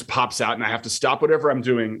 it just pops out and I have to stop whatever I'm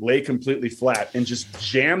doing, lay completely flat, and just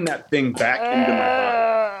jam that thing back into my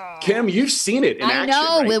body. Kim, you've seen it in action. I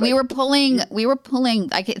know. Right? We were pulling.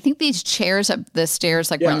 I think these chairs up the stairs,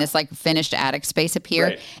 like we're in this like finished attic space up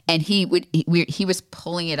here, and he was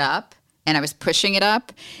pulling it up. And I was pushing it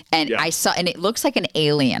up, and I saw, and it looks like an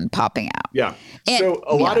alien popping out. Yeah. And, so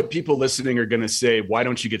a lot of people listening are going to say, "Why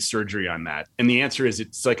don't you get surgery on that?" And the answer is,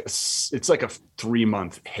 it's like a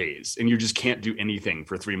 3-month haze, and you just can't do anything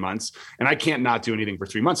for 3 months. And I can't not do anything for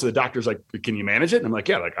 3 months. So the doctor's like, "Can you manage it?" And I'm like,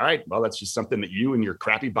 "Yeah." Like, all right, well, that's just something that you and your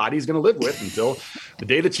crappy body is going to live with until the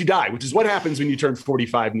day that you die, which is what happens when you turn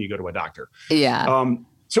 45 and you go to a doctor. Yeah.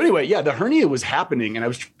 So anyway, the hernia was happening, and I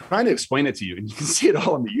was trying to explain it to you, and you can see it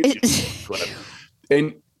all on the YouTube clip.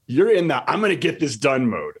 And you're in the I'm going to get this done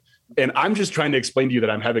mode, and I'm just trying to explain to you that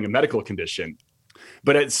I'm having a medical condition.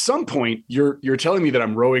 But at some point, you're telling me that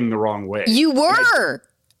I'm rowing the wrong way. You were.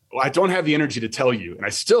 I don't have the energy to tell you, and I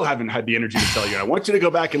still haven't had the energy to tell you. And I want you to go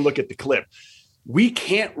back and look at the clip. We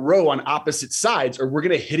can't row on opposite sides, or we're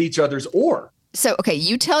going to hit each other's oar. So, okay,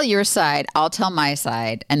 you tell your side, I'll tell my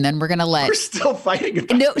side, and then we're going to we're still fighting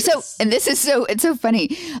about this. It's so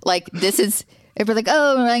funny. Like, this is, if we're like,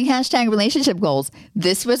 oh, we're like hashtag relationship goals.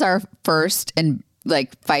 This was our first and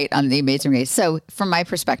like fight on The Amazing Race. So from my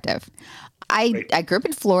perspective, I grew up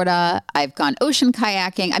in Florida. I've gone ocean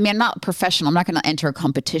kayaking. I mean, I'm not professional. I'm not going to enter a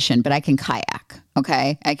competition, but I can kayak.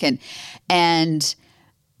 Okay. I can. And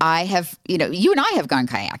I have, you and I have gone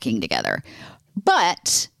kayaking together,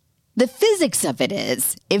 but the physics of it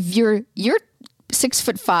is, if you're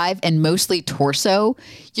 6'5" and mostly torso,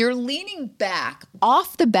 you're leaning back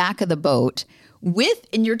off the back of the boat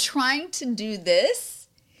and you're trying to do this.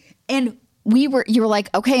 And you were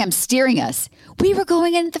like, okay, I'm steering us. We were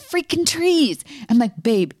going into the freaking trees. I'm like,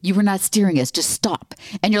 babe, you were not steering us. Just stop.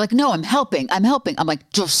 And you're like, no, I'm helping. I'm like,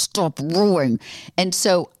 just stop rowing. And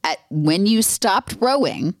so when you stopped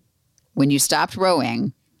rowing,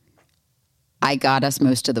 I got us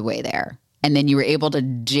most of the way there. And then you were able to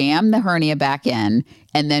jam the hernia back in.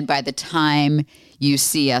 And then by the time you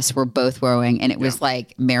see us, we're both rowing. And it was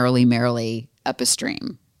like merrily up a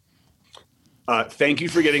stream. Thank you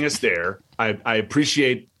for getting us there. I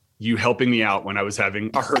appreciate you helping me out when I was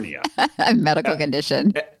having a hernia. A medical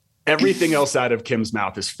condition. Everything else out of Kim's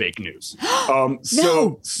mouth is fake news.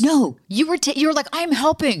 No. You were like, I'm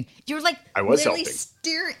helping. You're like, I was helping.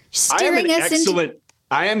 Steering us into...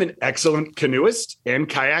 I am an excellent canoeist and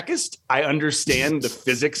kayakist. I understand the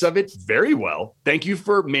physics of it very well. Thank you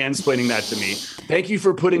for mansplaining that to me. Thank you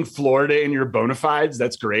for putting Florida in your bona fides.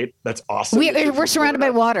 That's great. That's awesome. We're surrounded by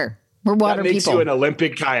water. We're water people. That makes you an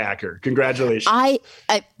Olympic kayaker. Congratulations.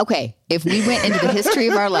 Okay. If we went into the history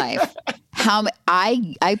of our life,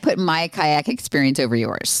 I put my kayak experience over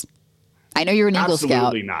yours. I know you're an Eagle Scout.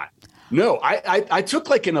 Absolutely not. No, I took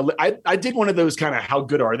like I did one of those kind of how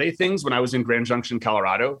good are they things when I was in Grand Junction,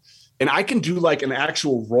 Colorado, and I can do like an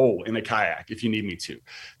actual roll in a kayak if you need me to.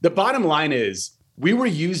 The bottom line is we were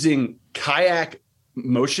using kayak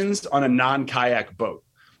motions on a non-kayak boat.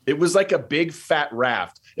 It was like a big fat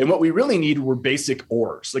raft. And what we really needed were basic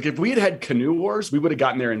oars. Like if we had canoe oars, we would have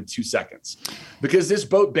gotten there in 2 seconds because this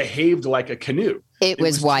boat behaved like a canoe. It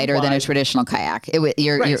was wider than a traditional kayak.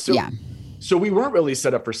 So we weren't really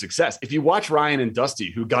set up for success. If you watch Ryan and Dusty,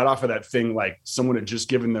 who got off of that thing like someone had just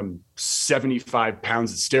given them 75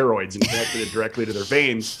 pounds of steroids and connected it directly to their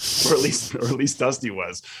veins, or at least Dusty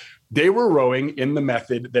was, they were rowing in the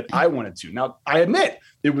method that I wanted to. Now, I admit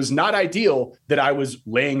it was not ideal that I was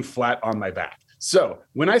laying flat on my back. So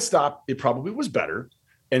when I stopped, it probably was better.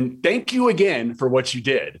 And thank you again for what you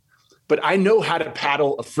did. but I know how to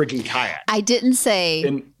paddle a friggin' kayak. I didn't say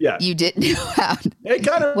you didn't know how. It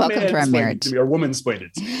kind of welcome to our marriage. To me, or woman explained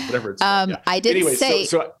it to me, whatever it's I didn't say.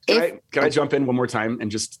 So can I jump in one more time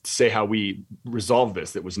and just say how we resolved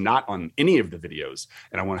this? That was not on any of the videos.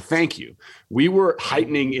 And I want to thank you. We were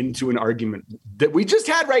heightening into an argument that we just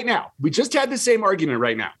had right now. We just had the same argument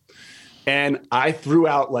right now. And I threw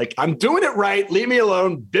out like, I'm doing it right. Leave me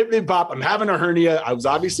alone. Bip, bip, bop. I'm having a hernia. I was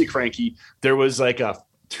obviously cranky. There was like a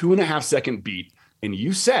 2.5 second beat. And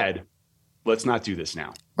you said, let's not do this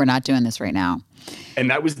now. We're not doing this right now. And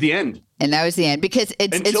that was the end. Because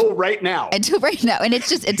until right now. And it's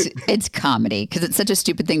just, it's comedy because it's such a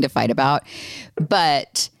stupid thing to fight about.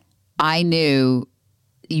 But I knew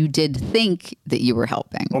you did think that you were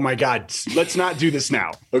helping. Oh my God. Let's not do this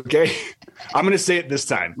now. Okay. I'm going to say it this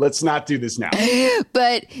time. Let's not do this now.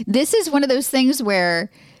 But this is one of those things where,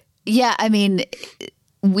 I mean,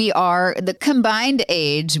 we are the combined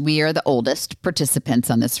age. We are the oldest participants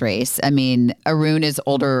on this race. I mean, Arun is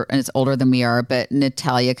older and is older than we are, but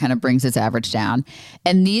Natalia kind of brings his average down.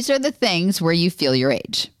 And these are the things where you feel your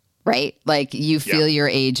age, right? Like you feel your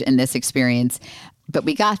age in this experience. But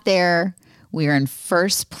we got there. We were in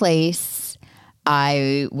first place.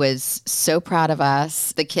 I was so proud of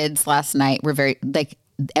us. The kids last night were very, like,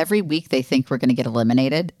 every week they think we're going to get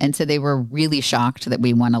eliminated. And so they were really shocked that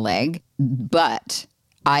we won a leg. But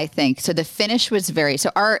I think, so the finish was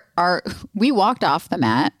we walked off the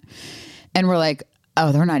mat and we're like,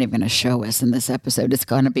 oh, they're not even going to show us in this episode. It's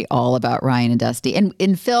going to be all about Ryan and Dusty.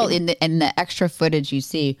 And Phil, in the extra footage you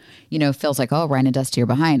see, Phil's like, oh, Ryan and Dusty are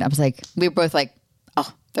behind. I was like, we were both like,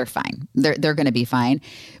 oh, they're fine. They're going to be fine.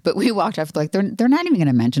 But we walked off like they're not even going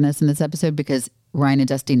to mention us in this episode because Ryan and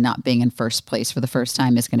Dusty not being in first place for the first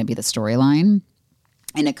time is going to be the storyline.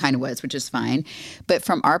 And it kind of was, which is fine. But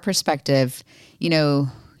from our perspective, you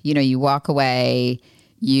walk away,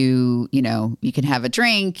 you can have a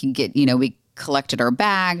drink, you get, we collected our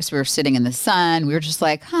bags. We were sitting in the sun. We were just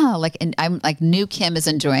like, and I'm like, knew Kim is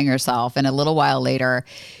enjoying herself. And a little while later,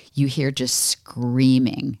 you hear just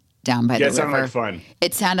screaming down by the river. It sounded like fun.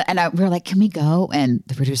 It sounded, and we were like, can we go? And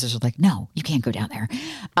the producers were like, no, you can't go down there.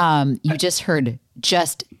 You just heard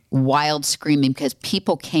just wild screaming because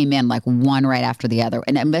people came in like one right after the other.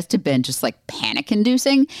 And it must have been just like panic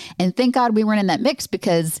inducing. And thank God we weren't in that mix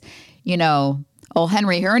because, old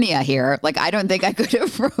Henry Hernia here, like, I don't think I could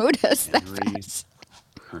have rode us that fast.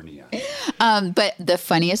 Hernia. But the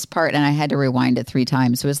funniest part, and I had to rewind it 3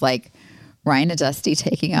 times, was like Ryan and Dusty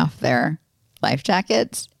taking off their life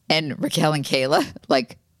jackets. And Raquel and Kayla,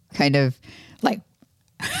 like, kind of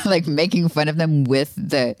like making fun of them with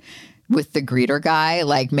the greeter guy,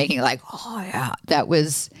 like making it like, oh yeah,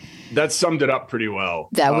 that summed it up pretty well.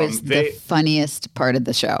 That was the funniest part of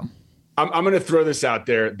the show. I'm going to throw this out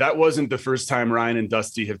there. That wasn't the first time Ryan and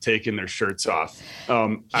Dusty have taken their shirts off.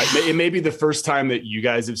 It may be the first time that you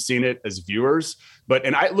guys have seen it as viewers. But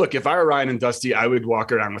if I were Ryan and Dusty, I would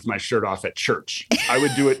walk around with my shirt off at church. I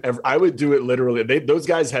would do it. I would do it literally. Those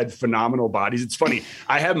guys had phenomenal bodies. It's funny.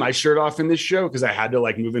 I had my shirt off in this show because I had to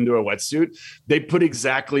like move into a wetsuit. They put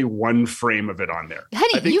exactly one frame of it on there.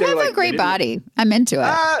 Honey, you have a great body. I'm into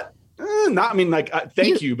it.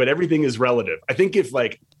 Thank you. But everything is relative. I think if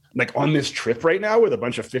like on this trip right now with a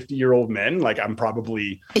bunch of 50-year-old men, like I'm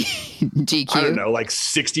probably GQ. I don't know, like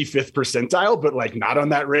 65th percentile, but like not on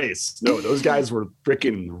that race. No, those guys were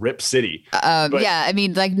freaking Rip City. I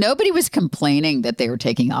mean, like nobody was complaining that they were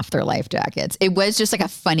taking off their life jackets. It was just like a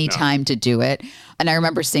funny time to do it. And I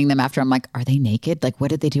remember seeing them after. I'm like, are they naked? Like, what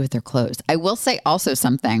did they do with their clothes? I will say also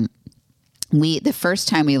something. The first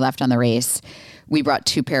time we left on the race, we brought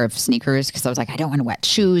 2 pair of sneakers because I was like, I don't want to wet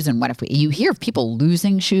shoes. And what if you hear of people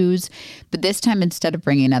losing shoes? But this time, instead of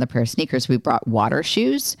bringing another pair of sneakers, we brought water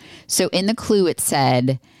shoes. So in the clue, it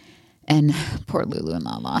said, and poor Lulu and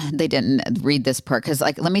Lala, they didn't read this part. Because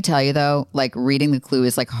like, let me tell you though, like reading the clue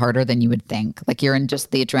is like harder than you would think. Like you're in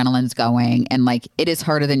just the adrenaline's going and like, it is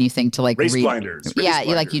harder than you think to like race read. Blinders.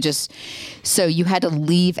 So you had to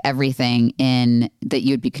leave everything in that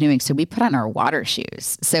you'd be canoeing. So we put on our water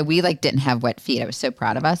shoes. So we like didn't have wet feet. I was so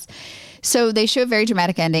proud of us. So they show a very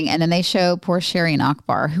dramatic ending and then they show poor Sherry and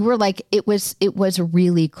Akbar who were like, it was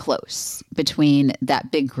really close between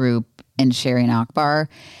that big group and Sherry and Akbar.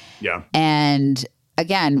 Yeah. And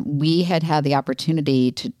again, we had the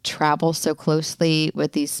opportunity to travel so closely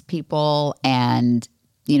with these people. And,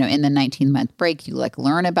 in the 19-month break, you like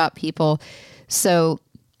learn about people. So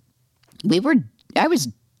I was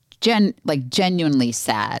genuinely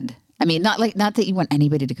sad. I mean, not that you want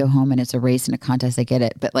anybody to go home and it's a race and a contest. I get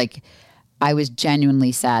it. But like, I was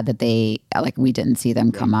genuinely sad that we didn't see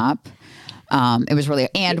them come up. It was really,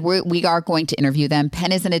 and we are going to interview them.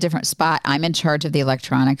 Penn is in a different spot. I'm in charge of the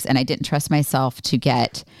electronics, and I didn't trust myself to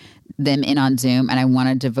get them in on Zoom, and I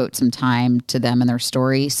wanted to devote some time to them and their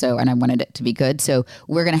story. So, and I wanted it to be good. So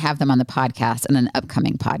we're going to have them on the podcast in an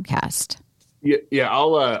upcoming podcast. Yeah.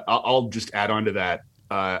 I'll just add on to that.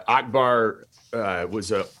 Akbar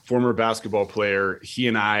was a former basketball player. He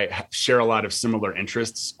and I share a lot of similar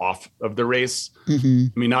interests off of the race. Mm-hmm.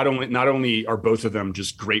 I mean, not only are both of them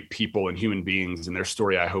just great people and human beings and their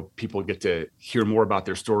story, I hope people get to hear more about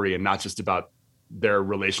their story and not just about their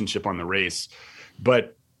relationship on the race.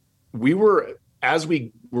 But as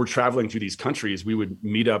we were traveling through these countries, we would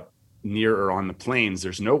meet up near or on the planes.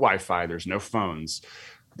 There's no Wi-Fi. There's no phones.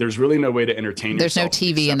 There's really no way to entertain yourself. There's no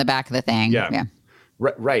TV in the back of the thing. Yeah.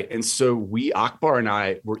 Right. And so Akbar and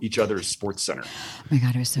I were each other's sports center. Oh my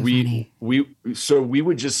God, it was so funny. So we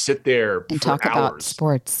would just sit there and for talk hours about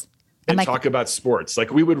sports. and talk about sports.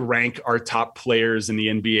 Like we would rank our top players in the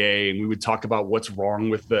NBA and we would talk about what's wrong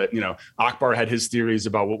with Akbar had his theories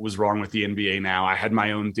about what was wrong with the NBA now. I had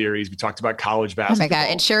my own theories. We talked about college basketball. Oh my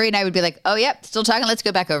God. And Sherry and I would be like, oh, yep, still talking. Let's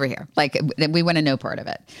go back over here. Like we want to know part of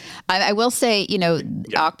it. I will say,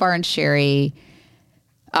 Akbar and Sherry,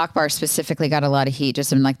 Akbar specifically got a lot of heat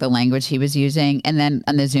just in like the language he was using. And then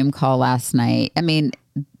on the Zoom call last night, I mean,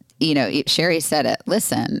 Sherry said it.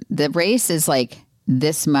 Listen, the race is like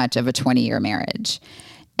this much of a 20-year marriage.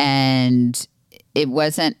 And it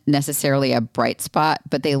wasn't necessarily a bright spot,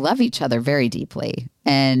 but they love each other very deeply.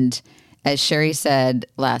 And as Sherry said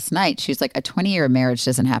last night, she's like, a 20-year marriage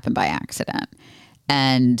doesn't happen by accident.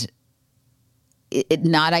 And it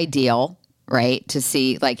not ideal. Right. To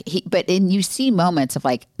see you see moments of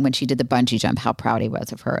like when she did the bungee jump, how proud he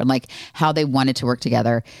was of her and like how they wanted to work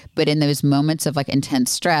together. But in those moments of like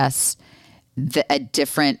intense stress, a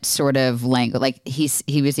different sort of language, like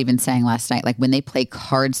he was even saying last night, like when they play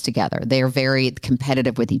cards together, they are very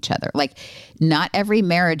competitive with each other. Like not every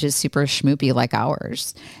marriage is super schmoopy like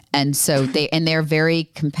ours. And so they're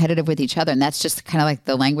very competitive with each other. And that's just kind of like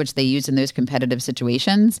the language they use in those competitive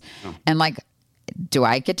situations. Oh. And like, do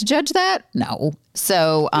I get to judge that? No.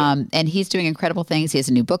 So, and he's doing incredible things. He has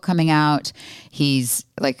a new book coming out. He's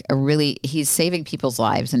like he's saving people's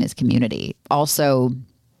lives in his community. Also,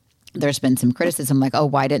 there's been some criticism like, oh,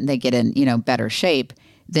 why didn't they get in, better shape?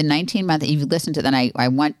 The 19 months, if you listen to that, I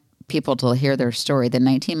want people to hear their story. The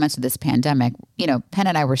 19 months of this pandemic, Penn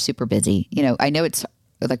and I were super busy. I know it's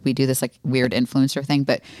like we do this like weird influencer thing,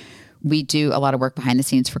 but we do a lot of work behind the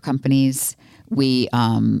scenes for companies. We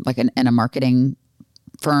like in a marketing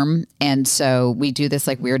firm. And so we do this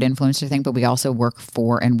like weird influencer thing, but we also work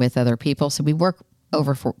for and with other people. So we work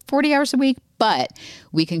over 40 hours a week, but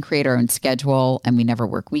we can create our own schedule and we never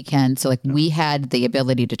work weekends. So like we had the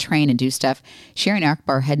ability to train and do stuff. Sherry and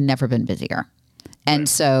Akbar had never been busier. And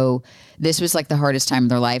so this was like the hardest time of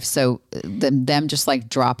their life. So them just like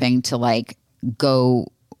dropping to like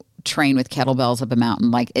go train with kettlebells up a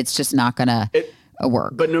mountain, like it's just not going to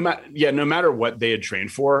work. But no matter what they had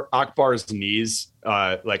trained for, Akbar's knees,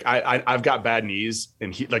 like I've got bad knees,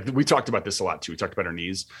 and he, like we talked about this a lot too. We talked about our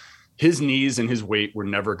knees. His knees and his weight were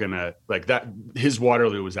never gonna like that. His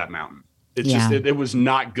Waterloo was that mountain. It's just it was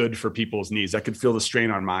not good for people's knees. I could feel the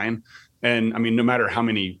strain on mine. And I mean, no matter how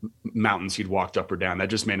many mountains he'd walked up or down,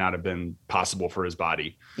 that just may not have been possible for his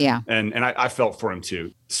body. Yeah. And I felt for him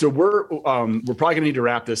too. So we're probably gonna need to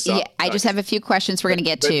wrap this up. Yeah, I just have a few questions we're gonna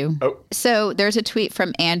get to. So there's a tweet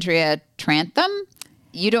from Andrea Trantham.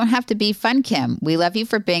 You don't have to be fun, Kim. We love you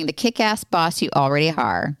for being the kick-ass boss you already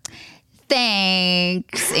are.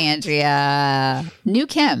 Thanks, Andrea. New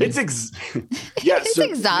Kim. It's exhausting.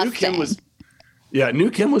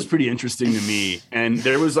 New Kim was pretty interesting to me. And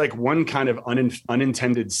there was like one kind of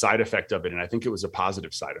unintended side effect of it. And I think it was a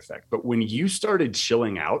positive side effect. But when you started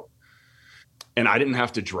chilling out and I didn't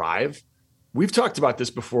have to drive, we've talked about this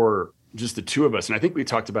before, just the two of us. And I think we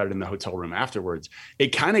talked about it in the hotel room afterwards.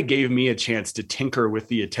 It kind of gave me a chance to tinker with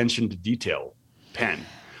the attention to detail pen,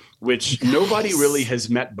 which nobody really has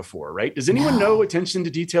met before, right? Does anyone know attention to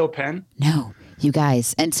detail pen? No. You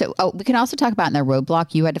guys. And so, we can also talk about in the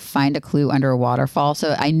roadblock, you had to find a clue under a waterfall.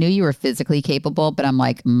 So I knew you were physically capable, but I'm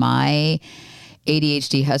like, my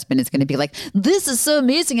ADHD husband is going to be like, this is so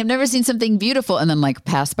amazing. I've never seen something beautiful. And then like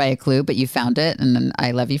pass by a clue, but you found it. And then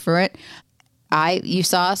I love you for it. You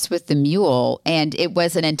saw us with the mule, and it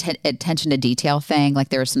was an attention to detail thing. Like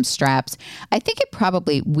there were some straps. I think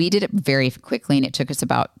we did it very quickly, and it took us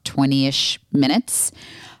about 20-ish minutes.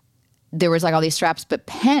 There was like all these straps, but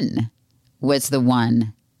Penn was the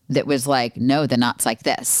one that was like, no, the knot's like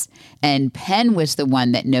this. And Penn was the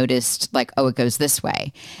one that noticed like, oh, it goes this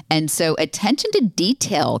way. And so attention to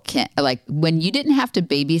detail can, like when you didn't have to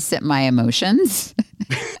babysit my emotions,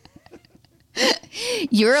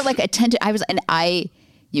 you're like attention.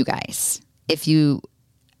 You guys, if you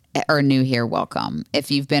are new here, welcome.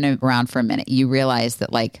 If you've been around for a minute, you realize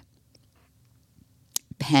that like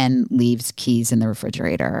Penn leaves keys in the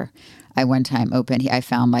refrigerator. I one time I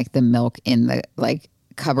found like the milk in the like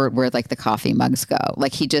cupboard where like the coffee mugs go.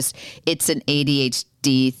 Like it's an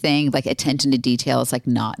ADHD thing. Like attention to detail has like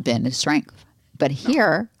not been his strength. But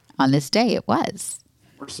here on this day, it was.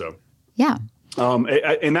 Or so. Yeah.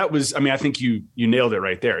 And that was, I mean, I think you nailed it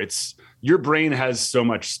right there. It's your brain has so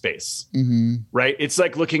much space, right? It's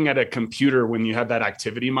like looking at a computer when you have that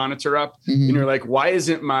activity monitor up and you're like, why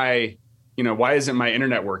isn't my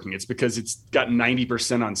internet working? It's because it's got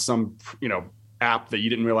 90% on some, app that you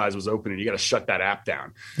didn't realize was open and you got to shut that app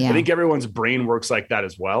down. Yeah. I think everyone's brain works like that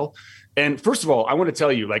as well. And first of all, I want to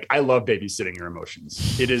tell you, like, I love babysitting your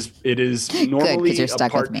emotions. It is normally good, you're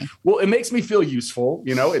stuck with me. Well, it makes me feel useful.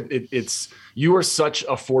 It's you are such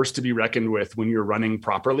a force to be reckoned with when you're running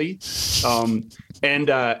properly. And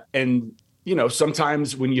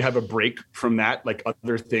sometimes when you have a break from that, like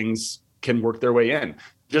other things can work their way in.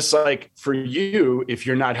 Just like for you, if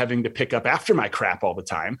you're not having to pick up after my crap all the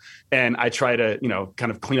time, and I try to, kind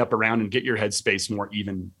of clean up around and get your headspace more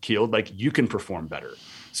even keeled, like you can perform better.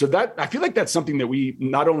 So that I feel like that's something that we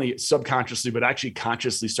not only subconsciously, but actually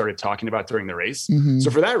consciously started talking about during the race. So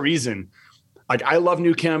for that reason, like I love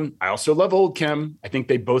new Kim. I also love old Kim. I think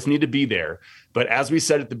they both need to be there. But as we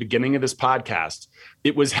said at the beginning of this podcast,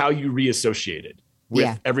 it was how you reassociated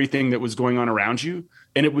with everything that was going on around you.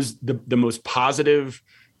 And it was the most positive,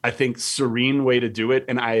 I think, serene way to do it.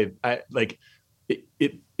 And I like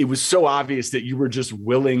it was so obvious that you were just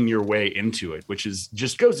willing your way into it, which is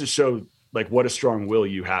just goes to show like what a strong will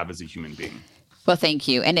you have as a human being. Well, thank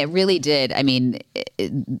you. And it really did. I mean,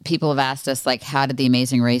 people have asked us like, how did the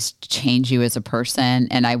Amazing Race change you as a person?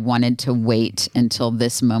 And I wanted to wait until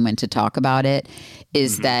this moment to talk about it,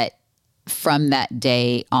 is that from that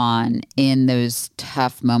day on, in those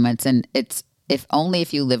tough moments, and it's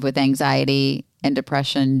if you live with anxiety and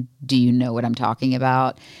depression, do you know what I'm talking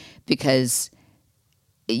about? Because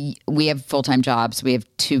we have full-time jobs. We have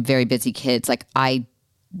 2 very busy kids. Like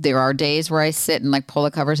there are days where I sit and like pull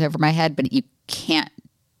the covers over my head, but you can't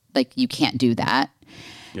do that.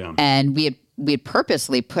 Yeah. And we had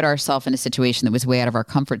purposely put ourselves in a situation that was way out of our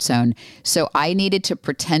comfort zone. So I needed to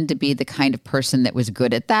pretend to be the kind of person that was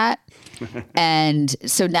good at that. And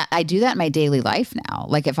so now I do that in my daily life now.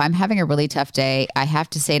 Like if I'm having a really tough day, I have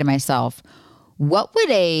to say to myself, what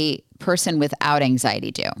would a person without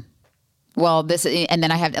anxiety do? Well, and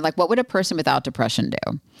then I have like, what would a person without depression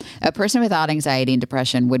do? A person without anxiety and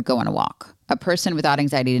depression would go on a walk. A person without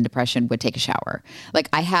anxiety and depression would take a shower. Like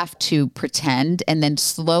I have to pretend, and then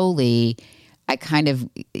slowly I kind of,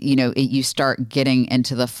 you start getting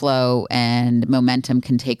into the flow and momentum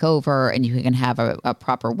can take over, and you can have a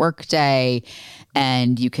proper work day,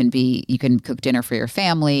 and you can cook dinner for your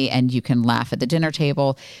family, and you can laugh at the dinner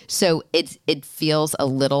table. So it feels a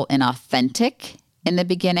little inauthentic in the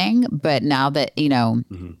beginning, but now that,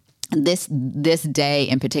 this day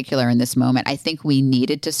in particular, in this moment, I think we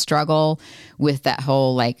needed to struggle with that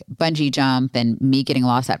whole like bungee jump and me getting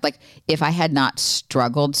lost. Like if I had not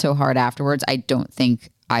struggled so hard afterwards, I don't think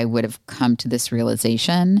I would have come to this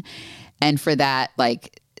realization. And for that,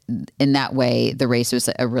 like in that way, the race was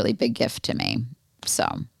a really big gift to me. So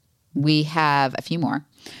we have a few more.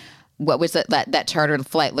 What was it? That chartered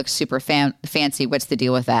flight looks super fancy. What's the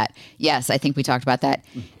deal with that? Yes, I think we talked about that.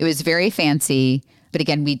 It was very fancy. But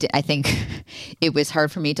again, I think it was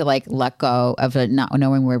hard for me to like let go of not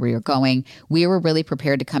knowing where we were going. We were really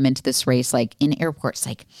prepared to come into this race, like in airports,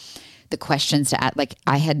 like the questions to ask, like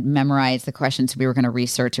I had memorized the questions we were going to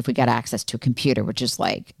research if we got access to a computer, which is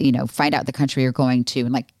like, find out the country you're going to,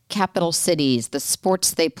 and like capital cities, the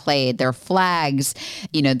sports they played, their flags,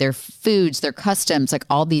 their foods, their customs, like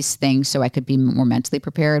all these things. So I could be more mentally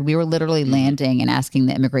prepared. We were literally landing and asking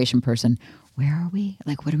the immigration person, where are we?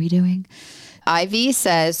 Like, what are we doing? Ivy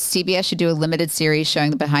says CBS should do a limited series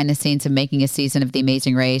showing the behind the scenes of making a season of The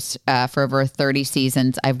Amazing Race. For over 30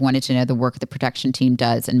 seasons, I've wanted to know the work the production team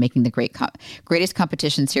does in making the greatest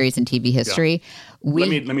competition series in TV history.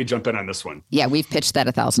 Yeah. Let me jump in on this one. Yeah, we've pitched that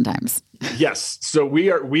 1,000 times. Yes. So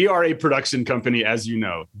we are a production company, as you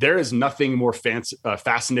know. There is nothing more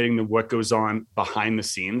fascinating than what goes on behind the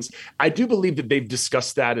scenes. I do believe that they've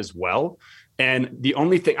discussed that as well. And the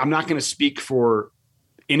only thing, I'm not going to speak for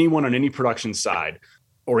anyone on any production side,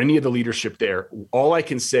 or any of the leadership there, all I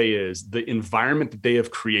can say is the environment that they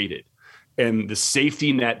have created and the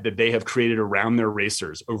safety net that they have created around their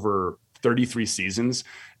racers over 33 seasons,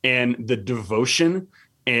 and the devotion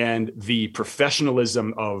and the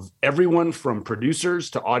professionalism of everyone from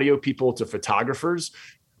producers to audio people to photographers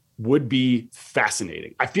would be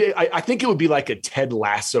fascinating. I think it would be like a Ted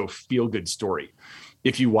Lasso feel-good story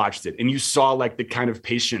if you watched it and you saw like the kind of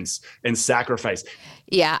patience and sacrifice.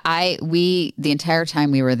 Yeah, the entire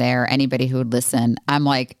time we were there, anybody who would listen, I'm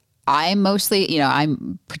like, I'm mostly,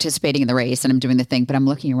 I'm participating in the race and I'm doing the thing, but I'm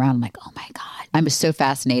looking around, I'm like, oh my God. I'm so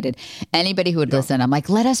fascinated. Anybody who would listen, I'm like,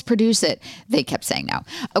 let us produce it. They kept saying no.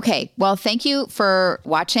 Okay. Well, thank you for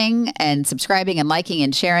watching and subscribing and liking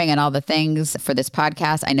and sharing and all the things for this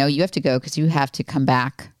podcast. I know you have to go because you have to come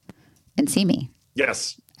back and see me.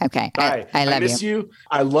 Yes. Okay. I love you. I miss you.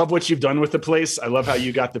 I love what you've done with the place. I love how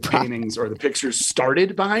you got the paintings or the pictures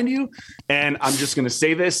started behind you. And I'm just going to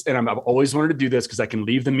say this, and I've always wanted to do this because I can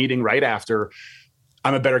leave the meeting right after.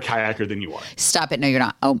 I'm a better kayaker than you are. Stop it. No, you're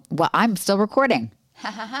not. Oh, well, I'm still recording.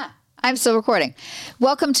 I'm still recording.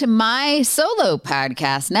 Welcome to my solo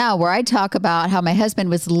podcast now, where I talk about how my husband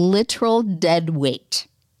was literal dead weight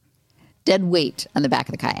on the back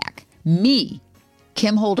of the kayak. Me,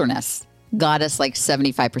 Kim Holderness, got us like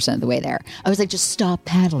 75% of the way there. I was like, just stop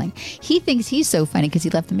paddling. He thinks he's so funny because he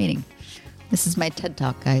left the meeting. This is my TED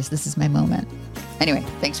Talk, guys. This is my moment. Anyway,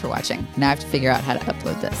 thanks for watching. Now I have to figure out how to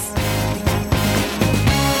upload this.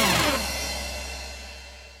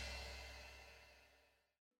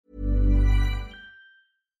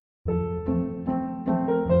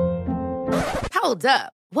 Hold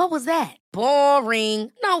up. What was that?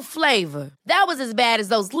 Boring. No flavor. That was as bad as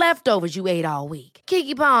those leftovers you ate all week.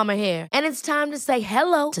 Keke Palmer here, and it's time to say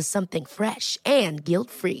hello to something fresh and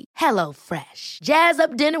guilt-free. Hello Fresh. Jazz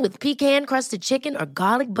up dinner with pecan-crusted chicken or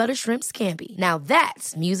garlic butter shrimp scampi. Now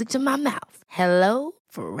that's music to my mouth. Hello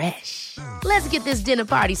Fresh. Let's get this dinner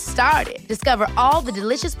party started. Discover all the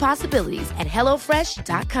delicious possibilities at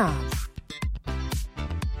hellofresh.com.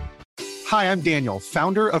 Hi, I'm Daniel,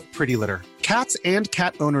 founder of Pretty Litter. Cats and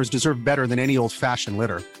cat owners deserve better than any old-fashioned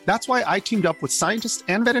litter. That's why I teamed up with scientists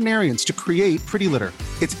and veterinarians to create Pretty Litter.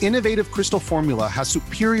 Its innovative crystal formula has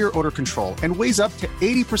superior odor control and weighs up to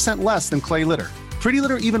 80% less than clay litter. Pretty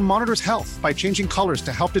Litter even monitors health by changing colors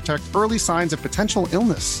to help detect early signs of potential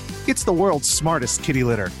illness. It's the world's smartest kitty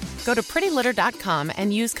litter. Go to prettylitter.com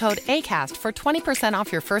and use code ACAST for 20%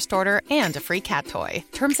 off your first order and a free cat toy.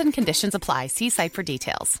 Terms and conditions apply. See site for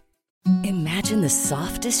details. Imagine the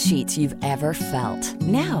softest sheets you've ever felt.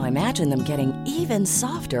 Now imagine them getting even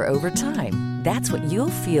softer over time. That's what you'll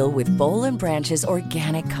feel with Boll & Branch's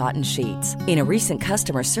organic cotton sheets. In a recent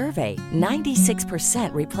customer survey,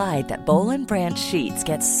 96% replied that Boll & Branch sheets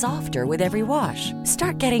get softer with every wash.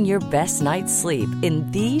 Start getting your best night's sleep in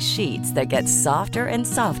these sheets that get softer and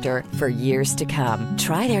softer for years to come.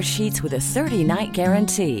 Try their sheets with a 30-night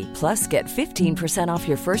guarantee. Plus, get 15% off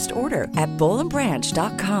your first order at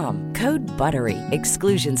bollandbranch.com. Code BUTTERY.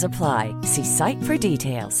 Exclusions apply. See site for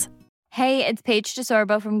details. Hey, it's Paige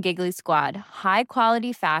DeSorbo from Giggly Squad. High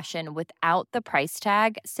quality fashion without the price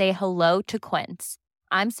tag. Say hello to Quince.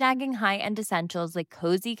 I'm snagging high-end essentials like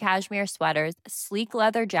cozy cashmere sweaters, sleek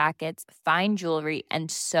leather jackets, fine jewelry,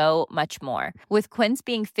 and so much more. With Quince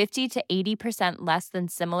being 50 to 80% less than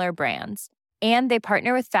similar brands. And they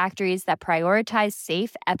partner with factories that prioritize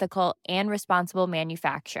safe, ethical, and responsible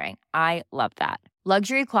manufacturing. I love that.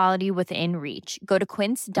 Luxury quality within reach. Go to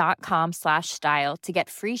quince.com/style to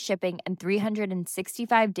get free shipping and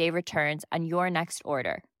 365-day returns on your next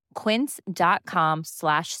order.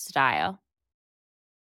 Quince.com/style.